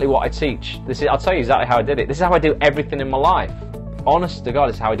 It's exactly what I teach. I'll tell you exactly how I did it. This is how I do everything in my life. Honest to God,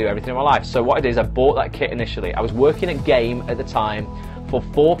 this is how I do everything in my life. So what I did is I bought that kit initially. I was working at Game at the time for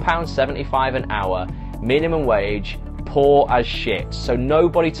 £4.75 an hour, minimum wage, poor as shit. So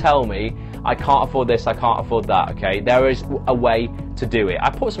nobody tell me I can't afford this, I can't afford that, okay? There is a way to do it. I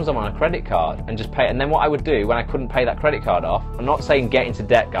put some on a credit card and just pay it. And then what I would do when I couldn't pay that credit card off, I'm not saying get into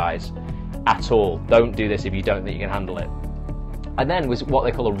debt, guys, at all. Don't do this if you don't think you can handle it. And then was what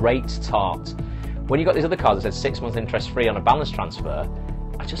they call a rate tart. When you got these other cards that said 6 months interest free on a balance transfer,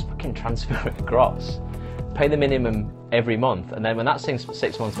 I just fucking transfer it across. Pay the minimum every month, and then when that 6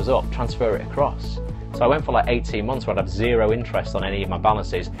 months was up, transfer it across. So I went for like 18 months where I'd have zero interest on any of my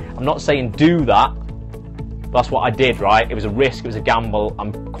balances. I'm not saying do that, but that's what I did, right? It was a risk, it was a gamble.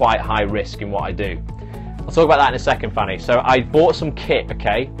 I'm quite high risk in what I do. I'll talk about that in a second, Fanny. So I bought some kit,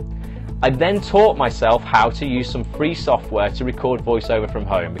 okay? I then taught myself how to use some free software to record voiceover from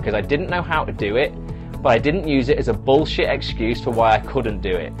home because I didn't know how to do it, but I didn't use it as a bullshit excuse for why I couldn't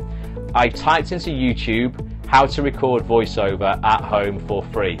do it. I typed into YouTube how to record voiceover at home for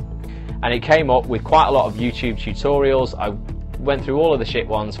free. And it came up with quite a lot of YouTube tutorials. I went through all of the shit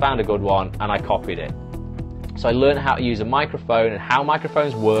ones, found a good one, and I copied it. So I learned how to use a microphone and how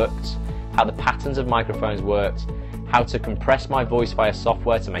microphones worked, how the patterns of microphones worked, how to compress my voice via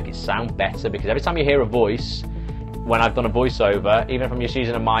software to make it sound better, because every time you hear a voice, when I've done a voiceover, even if I'm just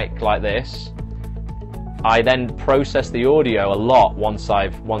using a mic like this, I then process the audio a lot once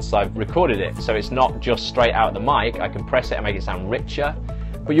I've recorded it. So it's not just straight out the mic, I compress it and make it sound richer.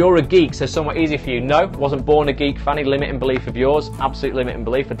 But you're a geek, so somewhat easier for you. No, wasn't born a geek, Fanny. Limiting belief of yours, absolute limiting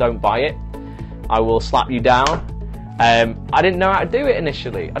belief, I don't buy it. I will slap you down. I didn't know how to do it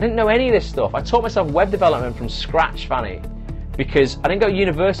initially. I didn't know any of this stuff. I taught myself web development from scratch, Fanny, because I didn't go to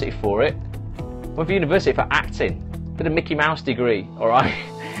university for it. I went for university for acting. Did a Mickey Mouse degree, all right?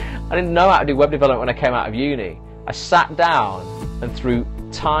 I didn't know how to do web development when I came out of uni. I sat down and through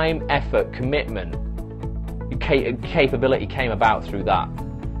time, effort, commitment, capability came about through that.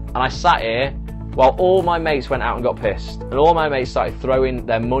 And I sat here while all my mates went out and got pissed, and all my mates started throwing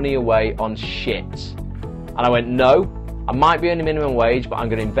their money away on shit. And I went, no, I might be earning minimum wage, but I'm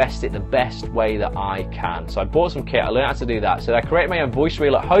going to invest it the best way that I can. So I bought some kit, I learned how to do that. So I created my own voice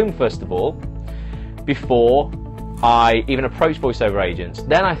reel at home, first of all, before I even approached voiceover agents.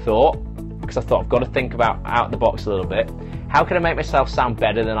 Then I thought, because I thought I've got to think about out the box a little bit, how can I make myself sound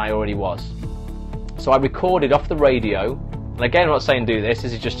better than I already was? So I recorded off the radio, and again, I'm not saying do this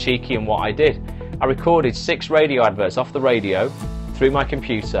is just cheeky in what I did. I recorded 6 radio adverts off the radio through my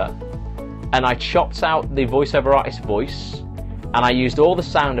computer, and I chopped out the voiceover artist's voice, and I used all the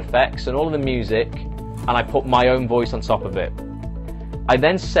sound effects and all of the music, and I put my own voice on top of it. I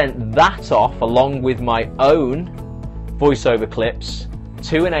then sent that off along with my own voiceover clips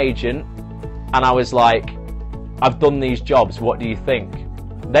to an agent, and I was like, I've done these jobs, what do you think?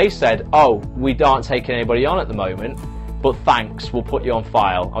 They said, oh, we aren't taking anybody on at the moment, but thanks, we'll put you on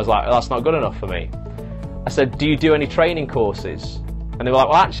file. I was like, well, that's not good enough for me. I said, do you do any training courses? And they were like,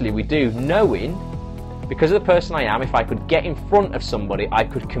 well, actually, we do, knowing, because of the person I am, if I could get in front of somebody, I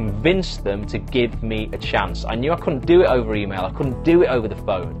could convince them to give me a chance. I knew I couldn't do it over email, I couldn't do it over the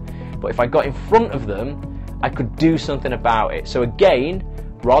phone. But if I got in front of them, I could do something about it. So again,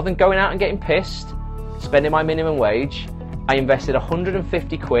 rather than going out and getting pissed, spending my minimum wage, I invested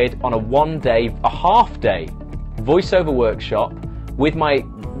 150 quid on a half-day voiceover workshop with my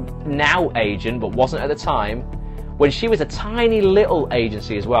now agent, but wasn't at the time, when she was a tiny little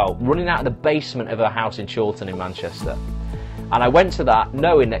agency as well, running out of the basement of her house in Chorlton in Manchester. And I went to that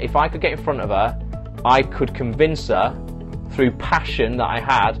knowing that if I could get in front of her, I could convince her through passion that I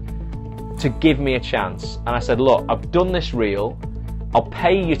had to give me a chance. And I said, look, I've done this reel, I'll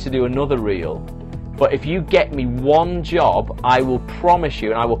pay you to do another reel, but if you get me one job, I will promise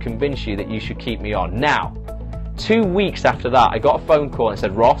you and I will convince you that you should keep me on. Now, 2 weeks after that, I got a phone call and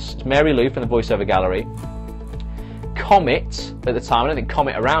said, Ross, it's Mary Lou from the Voiceover Gallery. Comet, at the time, I don't think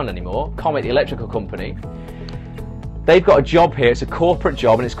Comet around anymore, Comet, the electrical company, they've got a job here, it's a corporate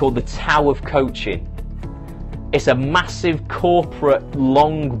job, and it's called the Tao of Coaching. It's a massive corporate,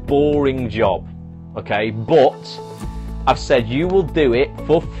 long, boring job, okay, but I've said you will do it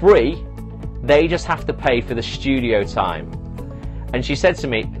for free, they just have to pay for the studio time. And she said to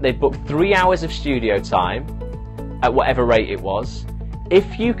me, they've booked 3 hours of studio time, at whatever rate it was.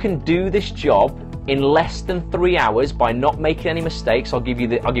 If you can do this job in less than 3 hours by not making any mistakes, I'll give you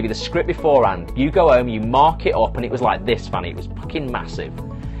the script beforehand. You go home, you mark it up, and it was like this, Fanny. It was fucking massive.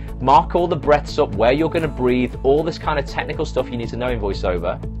 Mark all the breaths up, where you're going to breathe, all this kind of technical stuff you need to know in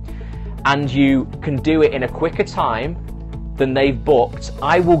voiceover, and you can do it in a quicker time than they've booked.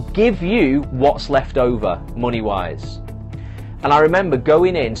 I will give you what's left over, money-wise. And I remember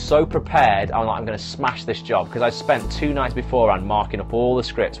going in so prepared, I'm like, I'm going to smash this job, because I spent 2 nights beforehand marking up all the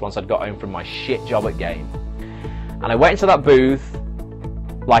scripts once I'd got home from my shit job at Game. And I went into that booth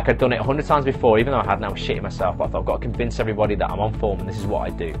like I'd done it 100 times before, even though I had now shitting myself, but I thought I've got to convince everybody that I'm on form and this is what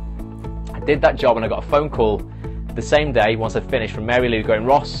I do. I did that job and I got a phone call the same day once I'd finished from Mary Lou going,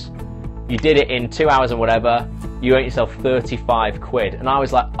 Ross, you did it in 2 hours and whatever, you earned yourself 35 quid. And I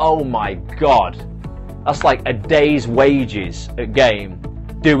was like, oh my God. That's like a day's wages at Game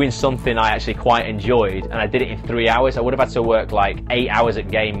doing something I actually quite enjoyed, and I did it in 3 hours. I would have had to work like 8 hours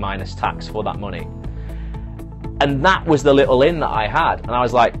at Game minus tax for that money. And that was the little in that I had. And I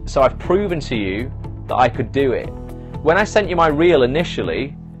was like, so I've proven to you that I could do it. When I sent you my reel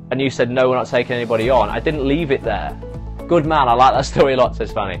initially, and you said, no, we're not taking anybody on, I didn't leave it there. Good man, I like that story a lot,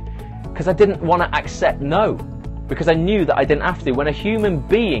 says Fanny. Because I didn't want to accept no. Because I knew that I didn't have to. When a human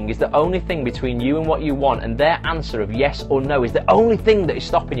being is the only thing between you and what you want, and their answer of yes or no is the only thing that is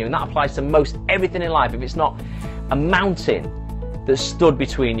stopping you, and that applies to most everything in life. If it's not a mountain that stood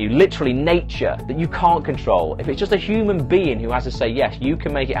between you, literally nature that you can't control, if it's just a human being who has to say yes, you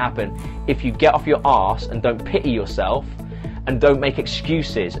can make it happen if you get off your arse and don't pity yourself and don't make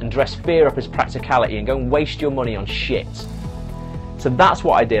excuses and dress fear up as practicality and go and waste your money on shit. So that's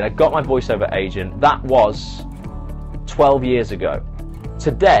what I did. I got my voiceover agent. That was 12 years ago.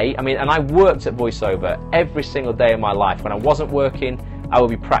 Today, I mean, and I worked at voiceover every single day of my life. When I wasn't working, I would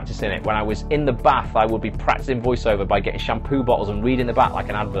be practicing it. When I was in the bath, I would be practicing voiceover by getting shampoo bottles and reading the back like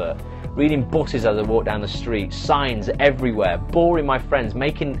an advert. Reading buses as I walk down the street, signs everywhere, boring my friends,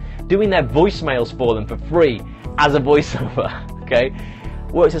 doing their voicemails for them for free as a voiceover, okay?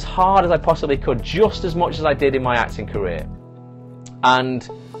 Worked as hard as I possibly could, just as much as I did in my acting career. And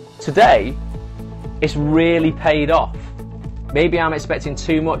today, it's really paid off. Maybe I'm expecting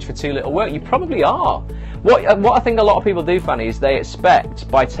too much for too little work. You probably are. What I think a lot of people do, Fanny, is they expect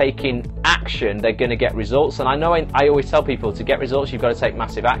by taking action they're going to get results. And I know I always tell people to get results you've got to take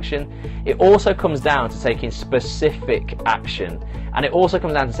massive action. It also comes down to taking specific action. And it also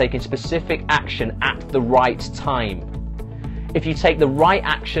comes down to taking specific action at the right time. If you take the right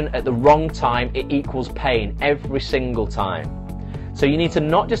action at the wrong time, it equals pain every single time. So you need to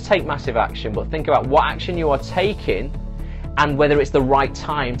not just take massive action, but think about what action you are taking and whether it's the right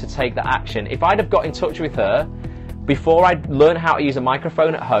time to take that action. If I'd have got in touch with her before I'd learned how to use a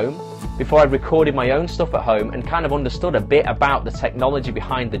microphone at home, before I'd recorded my own stuff at home and kind of understood a bit about the technology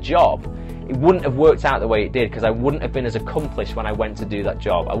behind the job, it wouldn't have worked out the way it did, because I wouldn't have been as accomplished when I went to do that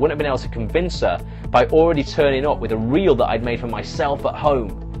job. I wouldn't have been able to convince her by already turning up with a reel that I'd made for myself at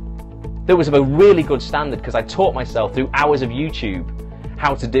home. That was of a really good standard because I taught myself through hours of YouTube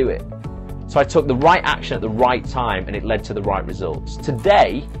how to do it. So I took the right action at the right time and it led to the right results.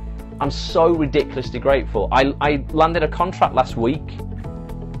 Today, I'm so ridiculously grateful. I landed a contract last week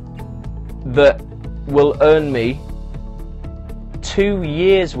that will earn me 2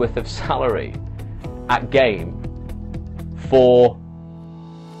 years worth of salary at Game for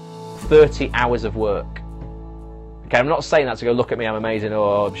 30 hours of work. Okay, I'm not saying that to go look at me, I'm amazing,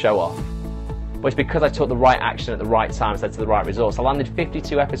 or show off. But it's because I took the right action at the right time, led to the right results. I landed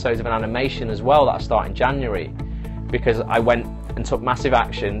 52 episodes of an animation as well that I start in January, because I went and took massive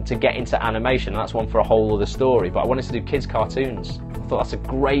action to get into animation. And that's one for a whole other story. But I wanted to do kids' cartoons. I thought that's a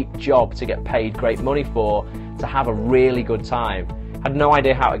great job to get paid great money for, to have a really good time. I had no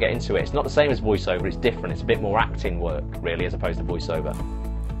idea how to get into it. It's not the same as voiceover, it's different. It's a bit more acting work, really, as opposed to voiceover.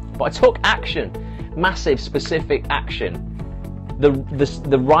 But I took action, massive, specific action.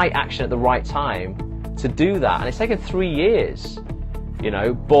 The right action at the right time to do that, and it's taken 3 years, you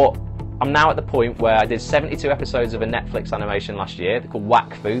know, but I'm now at the point where I did 72 episodes of a Netflix animation last year. They're called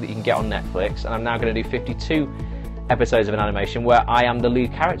Whack Fu, that you can get on Netflix, and I'm now going to do 52 episodes of an animation where I am the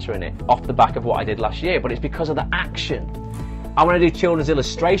lead character in it, off the back of what I did last year, but it's because of the action. I want to do children's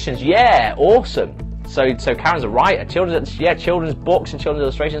illustrations. Yeah, awesome. So Karen's a writer, children's books and children's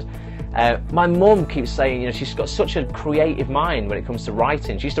illustrations. My mum keeps saying, you know, she's got such a creative mind when it comes to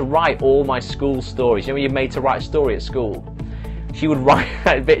writing. She used to write all my school stories. You know when you're made to write a story at school? She would write,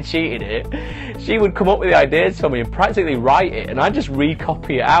 a bit cheating it, she would come up with the ideas for me and practically write it, and I'd just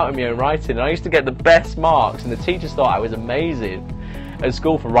recopy it out in my own writing, and I used to get the best marks, and the teachers thought I was amazing at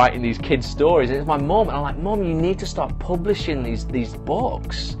school for writing these kids' stories. And it's my mum, and I'm like, Mum, you need to start publishing these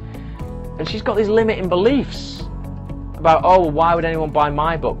books. And she's got these limiting beliefs about, oh, well, why would anyone buy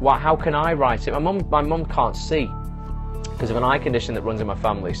my book? How can I write it? My mum can't see because of an eye condition that runs in my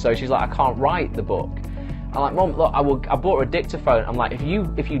family. So she's like, I can't write the book. I'm like, Mum, look, I bought her a dictaphone. I'm like, if you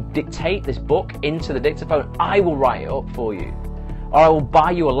dictate this book into the dictaphone, I will write it up for you. Or I will buy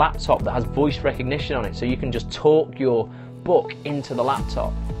you a laptop that has voice recognition on it so you can just talk your book into the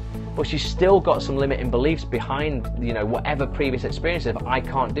laptop. But she's still got some limiting beliefs behind, you know, whatever previous experience. If I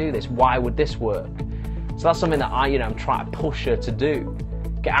can't do this, why would this work? So that's something that I'm trying to push her to do.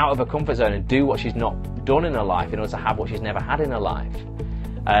 Get out of her comfort zone and do what she's not done in her life in order to have what she's never had in her life.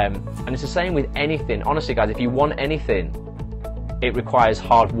 And it's the same with anything. Honestly, guys, if you want anything, it requires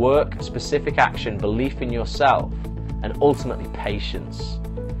hard work, specific action, belief in yourself, and ultimately patience.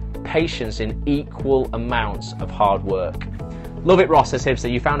 Patience in equal amounts of hard work. Love it, Ross, says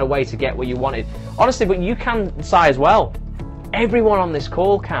Hipster. You found a way to get what you wanted. Honestly, but you can, Si, as well. Everyone on this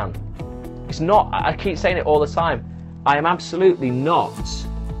call can. It's not, I keep saying it all the time, I am absolutely not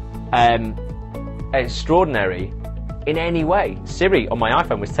extraordinary in any way. Siri on my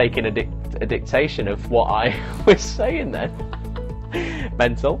iPhone was taking a dictation of what I was saying then.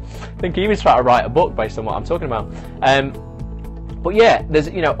 Mental. I think he was trying to write a book based on what I'm talking about. But yeah, there's,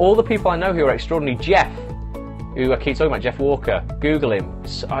 you know, all the people I know who are extraordinary. Jeff, who I keep talking about, Jeff Walker, Google him.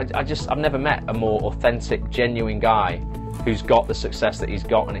 I've never met a more authentic, genuine guy who's got the success that he's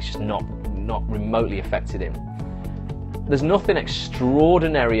got, and it's just not remotely affected him. There's nothing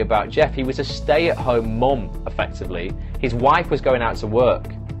extraordinary about Jeff. He was a stay-at-home mum, effectively. His wife was going out to work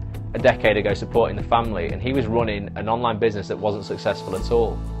a decade ago supporting the family, and he was running an online business that wasn't successful at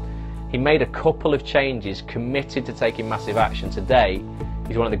all. He made a couple of changes, committed to taking massive action. Today,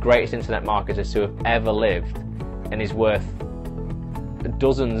 he's one of the greatest internet marketers to have ever lived, and is worth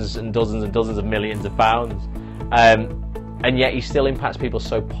dozens and dozens and dozens of millions of pounds. And yet he still impacts people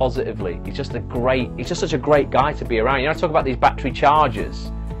so positively. He's just such a great guy to be around. You know, I talk about these battery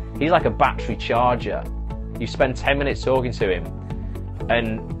chargers. He's like a battery charger. You spend 10 minutes talking to him,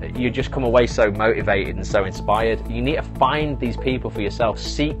 and you just come away so motivated and so inspired. You need to find these people for yourself.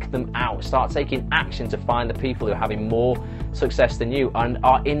 Seek them out. Start taking action to find the people who are having more success than you and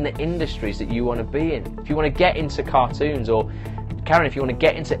are in the industries that you want to be in. If you want to get into cartoons, or Karen, if you want to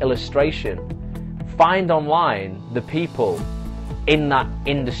get into illustration, find online the people in that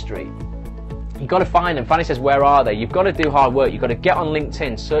industry. You've got to find them. Fanny says, where are they? You've got to do hard work. You've got to get on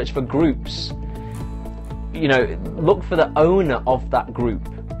LinkedIn, search for groups. You know, look for the owner of that group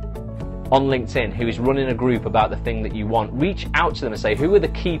on LinkedIn who is running a group about the thing that you want. Reach out to them and say, who are the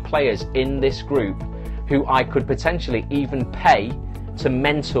key players in this group who I could potentially even pay to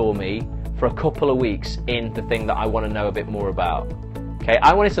mentor me for a couple of weeks in the thing that I want to know a bit more about. Okay,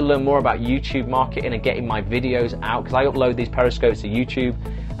 I wanted to learn more about YouTube marketing and getting my videos out, because I upload these Periscopes to YouTube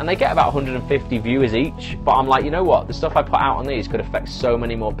and they get about 150 viewers each, but I'm like, you know what, the stuff I put out on these could affect so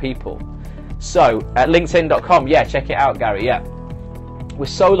many more people. So at linkedin.com, yeah, check it out, Gary. Yeah, we're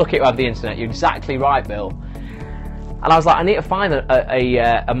so lucky to have the internet. You're exactly right, Bill. And I was like, I need to find a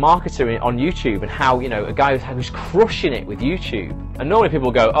marketer on YouTube, and how, you know, a guy who's crushing it with YouTube. And normally people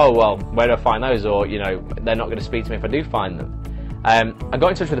go, oh well, where do I find those? Or, you know, they're not going to speak to me if I do find them. I got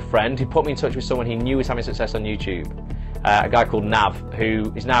in touch with a friend who put me in touch with someone he knew was having success on YouTube, a guy called Nav,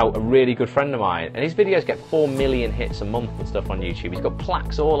 who is now a really good friend of mine, and his videos get 4 million hits a month and stuff on YouTube. He's got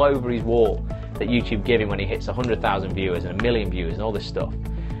plaques all over his wall that YouTube give him when he hits 100,000 viewers and 1 million viewers and all this stuff.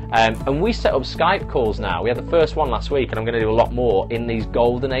 And we set up Skype calls now. We had the first one last week, and I'm going to do a lot more in these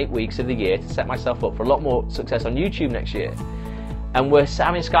golden 8 weeks of the year to set myself up for a lot more success on YouTube next year. And we're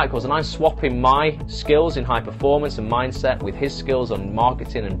having Skype calls, and I'm swapping my skills in high performance and mindset with his skills on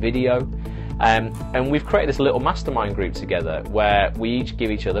marketing and video. And we've created this little mastermind group together where we each give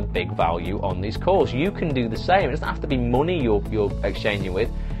each other big value on these calls. You can do the same. It doesn't have to be money you're exchanging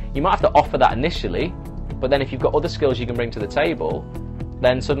with. You might have to offer that initially, but then if you've got other skills you can bring to the table,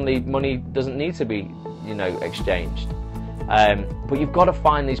 then suddenly money doesn't need to be, you know, exchanged. But you've got to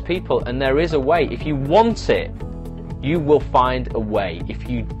find these people, and there is a way. If you want it, you will find a way. If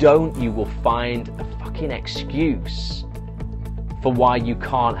you don't, you will find a fucking excuse for why you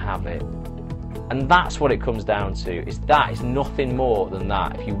can't have it. And that's what it comes down to. It's nothing more than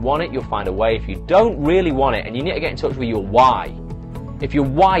that. If you want it, you'll find a way. If you don't really want it, and you need to get in touch with your why. If your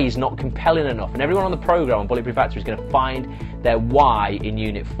why is not compelling enough, and everyone on the program on Bulletproof Actor is going to find their why in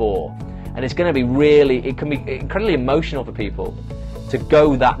Unit 4. And it's going to be it can be incredibly emotional for people to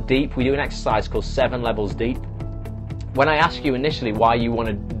go that deep. We do an exercise called 7 levels deep. When I ask you initially why you want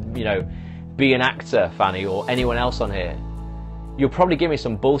to, you know, be an actor, Fanny, or anyone else on here, you'll probably give me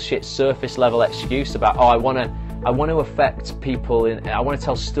some bullshit surface level excuse about, oh, I want to affect people, I want to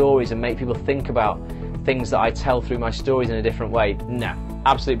tell stories and make people think about things that I tell through my stories in a different way. No,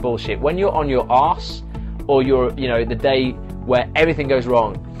 absolute bullshit. When you're on your arse, or you're, you know, the day where everything goes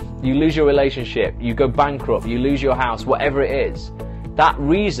wrong, you lose your relationship, you go bankrupt, you lose your house, whatever it is, that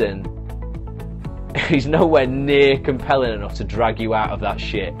reason is nowhere near compelling enough to drag you out of that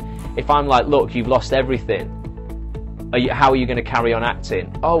shit. If I'm like, look, you've lost everything, how are you going to carry on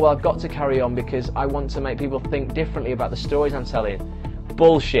acting? Oh, well, I've got to carry on because I want to make people think differently about the stories I'm telling.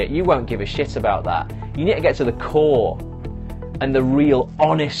 Bullshit. You won't give a shit about that. You need to get to the core and the real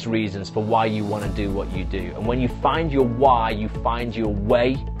honest reasons for why you want to do what you do. And when you find your why, you find your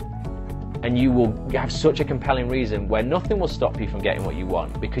way, and you will have such a compelling reason where nothing will stop you from getting what you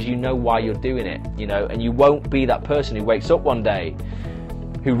want, because you know why you're doing it, you know, and you won't be that person who wakes up one day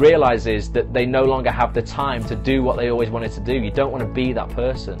who realizes that they no longer have the time to do what they always wanted to do. You don't want to be that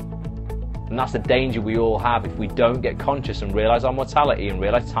person. And that's the danger we all have if we don't get conscious and realize our mortality and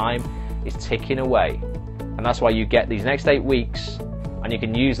realize time is ticking away. And that's why you get these next 8 weeks and you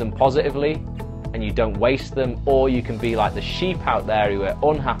can use them positively and you don't waste them, or you can be like the sheep out there who are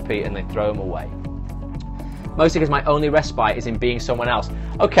unhappy and they throw them away. Mostly because my only respite is in being someone else.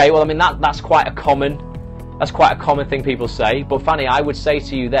 Okay, well, I mean, that's quite a common thing people say. But Fanny, I would say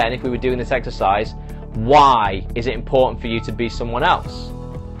to you then, if we were doing this exercise, why is it important for you to be someone else?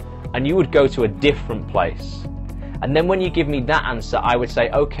 And you would go to a different place. And then when you give me that answer, I would say,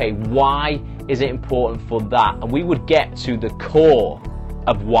 okay, why is it important for that? And we would get to the core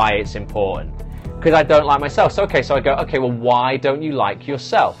of why it's important. Because I don't like myself. So I go, okay, well, why don't you like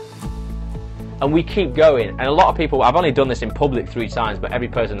yourself? And we keep going. And a lot of people, I've only done this in public 3 times, but every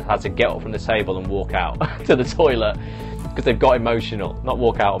person has had to get up from the table and walk out to the toilet because they've got emotional, not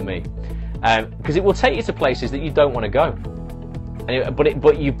walk out on me. Because it will take you to places that you don't want to go.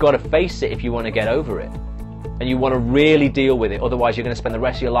 But you've got to face it if you want to get over it. And you want to really deal with it. Otherwise, you're going to spend the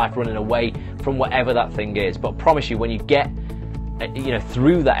rest of your life running away from whatever that thing is. But I promise you, when you get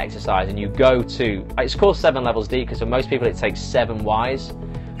through that exercise and you go to, it's called 7 levels deep, because for most people it takes 7 whys.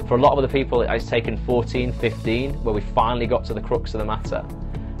 For a lot of other people it's taken 14, 15, where we finally got to the crux of the matter.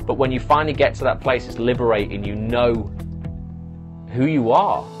 But when you finally get to that place, it's liberating. You know who you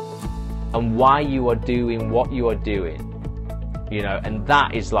are and why you are doing what you are doing, and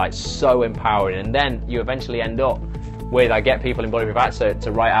that is like so empowering. And then you eventually end up with, I get people in Bulletproof Actor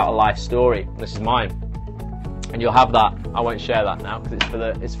to write out a life story. This is mine. And you'll have that. I won't share that now because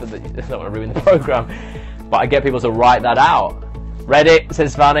it's for the I don't want to ruin the program. But I get people to write that out. Read it,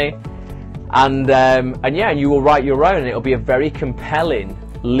 says Fanny. And yeah, you will write your own, and it'll be a very compelling,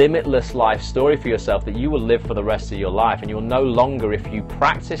 limitless life story for yourself that you will live for the rest of your life. And you'll no longer, if you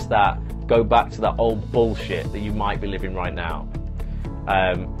practice that, go back to that old bullshit that you might be living right now.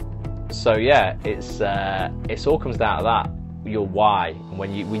 So yeah, it all comes down to that. Your why. And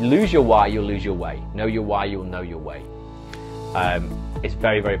when we lose your why, you'll lose your way. Know your why, you'll know your way. It's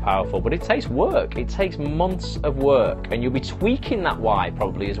very, very powerful, but it takes work. It takes months of work, and you'll be tweaking that why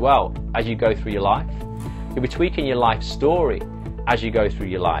probably as well as you go through your life. You'll be tweaking your life story as you go through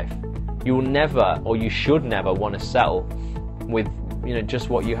your life. You will never, or you should never, want to settle with just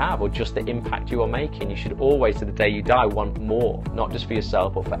what you have or just the impact you are making. You should always, to the day you die, want more, not just for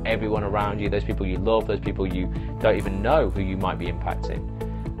yourself, but for everyone around you, those people you love, those people you don't even know who you might be impacting.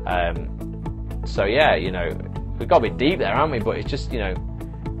 So yeah, we've got a bit deep there, haven't we? But it's just,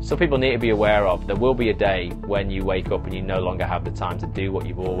 some people need to be aware of, there will be a day when you wake up and you no longer have the time to do what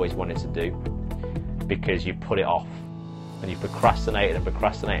you've always wanted to do because you put it off and you procrastinated and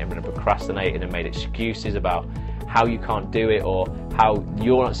procrastinated and procrastinated and made excuses about how you can't do it or how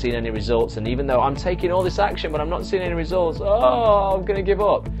you're not seeing any results. And even though I'm taking all this action but I'm not seeing any results, I'm going to give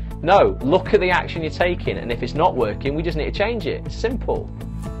up. No, look at the action you're taking, and if it's not working, we just need to change it. It's simple.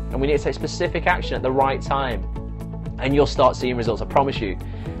 And we need to take specific action at the right time, and you'll start seeing results, I promise you,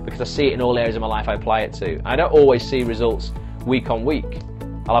 because I see it in all areas of my life I apply it to. I don't always see results week on week.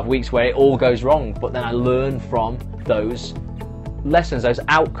 I'll have weeks where it all goes wrong, but then I learn from those lessons, those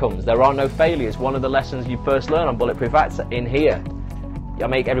outcomes. There are no failures. One of the lessons you first learn on Bulletproof Actor in here, I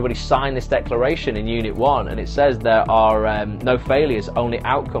make everybody sign this declaration in Unit 1, and it says there are no failures, only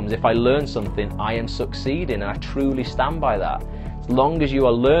outcomes. If I learn something, I am succeeding, and I truly stand by that. As long as you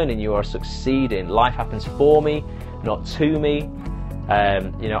are learning, you are succeeding. Life happens for me, not to me.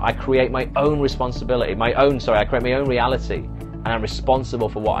 I create my own responsibility, I create my own reality, and I'm responsible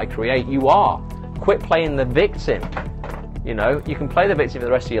for what I create. You are. Quit playing the victim. You can play the victim for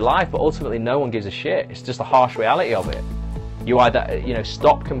the rest of your life, but ultimately no one gives a shit. It's just the harsh reality of it. You either,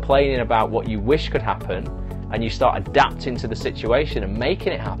 stop complaining about what you wish could happen, and you start adapting to the situation and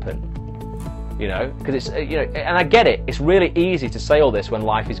making it happen. Because it's, and I get it. It's really easy to say all this when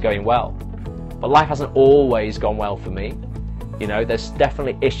life is going well, but life hasn't always gone well for me. There's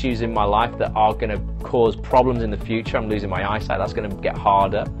definitely issues in my life that are going to cause problems in the future. I'm losing my eyesight. That's going to get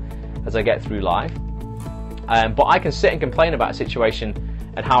harder as I get through life. But I can sit and complain about a situation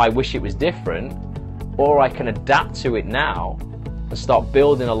and how I wish it was different, or I can adapt to it now and start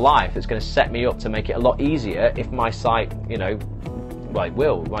building a life that's going to set me up to make it a lot easier if my sight,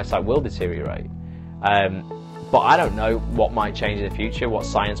 my sight will deteriorate. But I don't know what might change in the future, what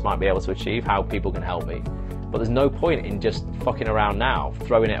science might be able to achieve, how people can help me. But there's no point in just fucking around now,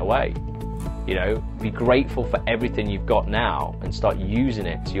 throwing it away. Be grateful for everything you've got now and start using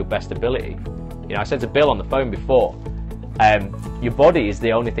it to your best ability. I said to Bill on the phone before, your body is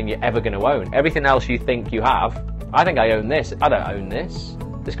the only thing you're ever going to own. Everything else you think you have, I think I own this. I don't own this.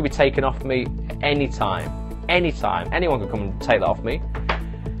 This could be taken off me anytime. Anytime. Anyone can come and take that off me.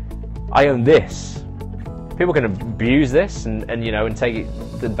 I own this. People can abuse this and take it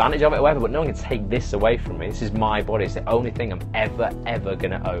took advantage of it or whatever, but no one can take this away from me. This is my body. It's the only thing I'm ever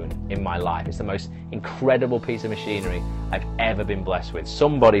going to own in my life. It's the most incredible piece of machinery I've ever been blessed with.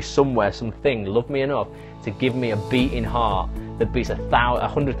 Somebody, somewhere, something loved me enough to give me a beating heart that beats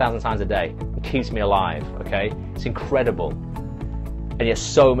 100,000 times a day and keeps me alive, okay? It's incredible. And yet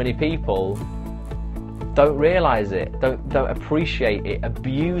so many people don't realize it, don't appreciate it,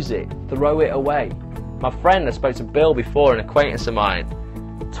 abuse it, throw it away. My friend, I spoke to Bill before, an acquaintance of mine,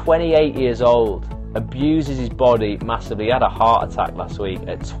 28 years old, abuses his body massively. He had a heart attack last week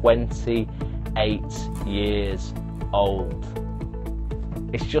at 28 years old.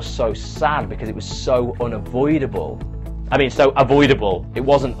 It's just so sad because it was so unavoidable. I mean, so avoidable. It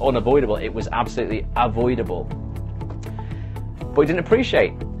wasn't unavoidable, it was absolutely avoidable. But he didn't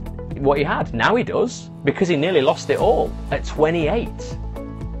appreciate what he had. Now he does, because he nearly lost it all at 28.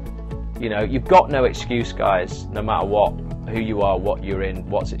 You know, you've got no excuse, guys, no matter what, who you are, what you're in,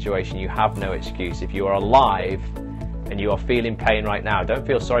 what situation. You have no excuse. If you are alive and you are feeling pain right now, don't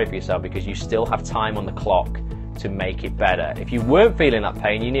feel sorry for yourself, because you still have time on the clock to make it better. If you weren't feeling that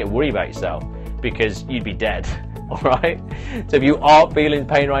pain, you need to worry about yourself, because you'd be dead, all right? So if you are feeling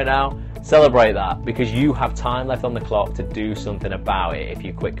pain right now, celebrate that, because you have time left on the clock to do something about it. If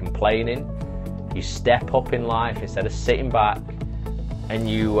you quit complaining, you step up in life instead of sitting back, and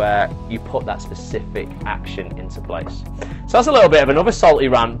you put that specific action into place. So that's a little bit of another salty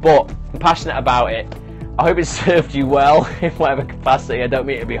rant, but I'm passionate about it. I hope it served you well in whatever capacity. I don't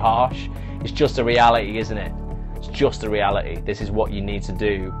mean to be harsh. It's just a reality, isn't it? It's just a reality. This is what you need to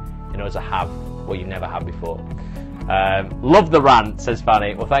do in order to have what you've never had before. Love the rant, says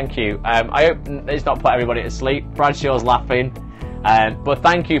Fanny. Well, thank you. I hope it's not put everybody to sleep. Bradshaw's laughing. But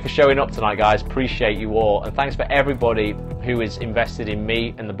thank you for showing up tonight, guys. Appreciate you all. And thanks for everybody who is invested in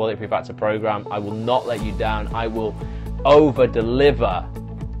me and the Bulletproof Actor program. I will not let you down. I will over-deliver.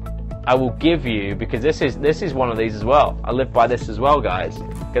 I will give you, because this is one of these as well. I live by this as well, guys.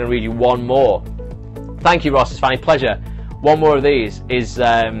 I'm going to read you one more. Thank you, Ross. It's Fanny. Pleasure. One more of these is,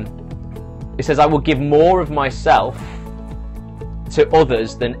 it says, I will give more of myself to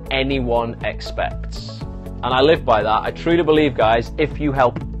others than anyone expects. And I live by that. I truly believe, guys, if you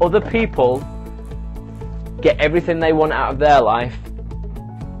help other people get everything they want out of their life,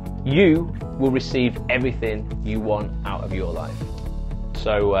 you will receive everything you want out of your life.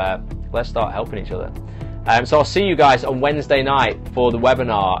 So let's start helping each other. So I'll see you guys on Wednesday night for the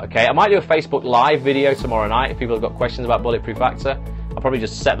webinar, okay? I might do a Facebook Live video tomorrow night if people have got questions about Bulletproof Actor. I'll probably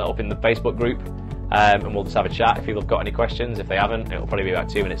just set that up in the Facebook group, and we'll just have a chat if people have got any questions. If they haven't, it'll probably be about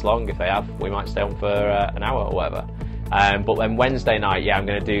 2 minutes long. If they have, we might stay on for an hour or whatever. But then Wednesday night, yeah, I'm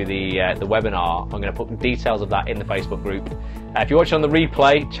going to do the webinar. I'm going to put details of that in the Facebook group. If you're watching on the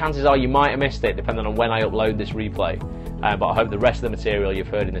replay, chances are you might have missed it, depending on when I upload this replay. But I hope the rest of the material you've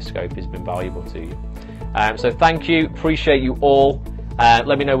heard in this scope has been valuable to you. So thank you, appreciate you all.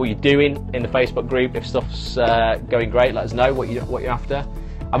 Let me know what you're doing in the Facebook group. If stuff's going great, let us know what you're after.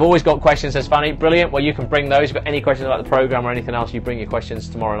 I've always got questions, says Fanny. Brilliant. Well, you can bring those. If you've got any questions about the program or anything else, you bring your questions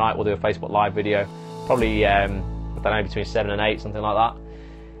tomorrow night. We'll do a Facebook Live video, probably I don't know, between 7 and 8, something like that.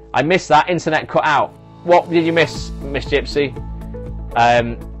 I missed that. Internet cut out. What did you miss, Miss Gypsy?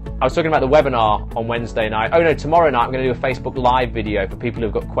 I was talking about the webinar on Wednesday night. Oh no, tomorrow night I'm going to do a Facebook Live video for people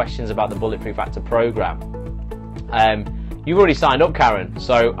who've got questions about the Bulletproof Actor program. You've already signed up, Karen,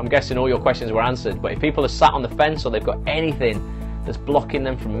 so I'm guessing all your questions were answered. But if people are sat on the fence or they've got anything that's blocking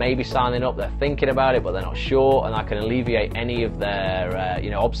them from maybe signing up, they're thinking about it but they're not sure, and I can alleviate any of their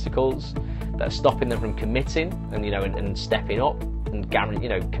obstacles that are stopping them from committing and stepping up and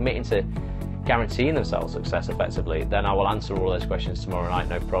committing to guaranteeing themselves success effectively, then I will answer all those questions tomorrow night,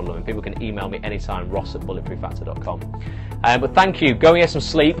 no problem. And people can email me anytime, ross@bulletproofactor.com. But thank you. Go and get some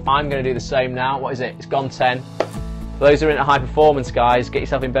sleep. I'm going to do the same now. What is it? It's gone 10. For those who are into high performance, guys, get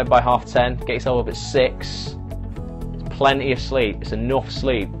yourself in bed by 10:30. Get yourself up at 6. It's plenty of sleep. It's enough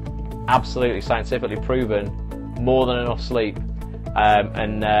sleep. Absolutely scientifically proven. More than enough sleep.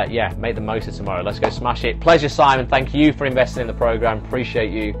 Yeah, make the most of tomorrow. Let's go smash it. Pleasure, Simon. Thank you for investing in the program.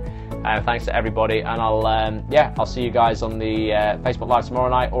 Appreciate you. Thanks to everybody, and I'll see you guys on the Facebook Live tomorrow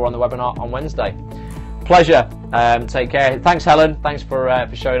night or on the webinar on Wednesday. Pleasure. Take care. Thanks, Helen. Thanks for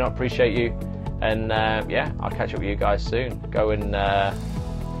showing up. Appreciate you. And yeah, I'll catch up with you guys soon. Go and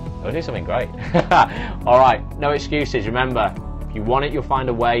do something great. All right. No excuses. Remember, if you want it, you'll find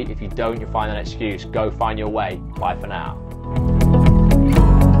a way. If you don't, you'll find an excuse. Go find your way. Bye for now.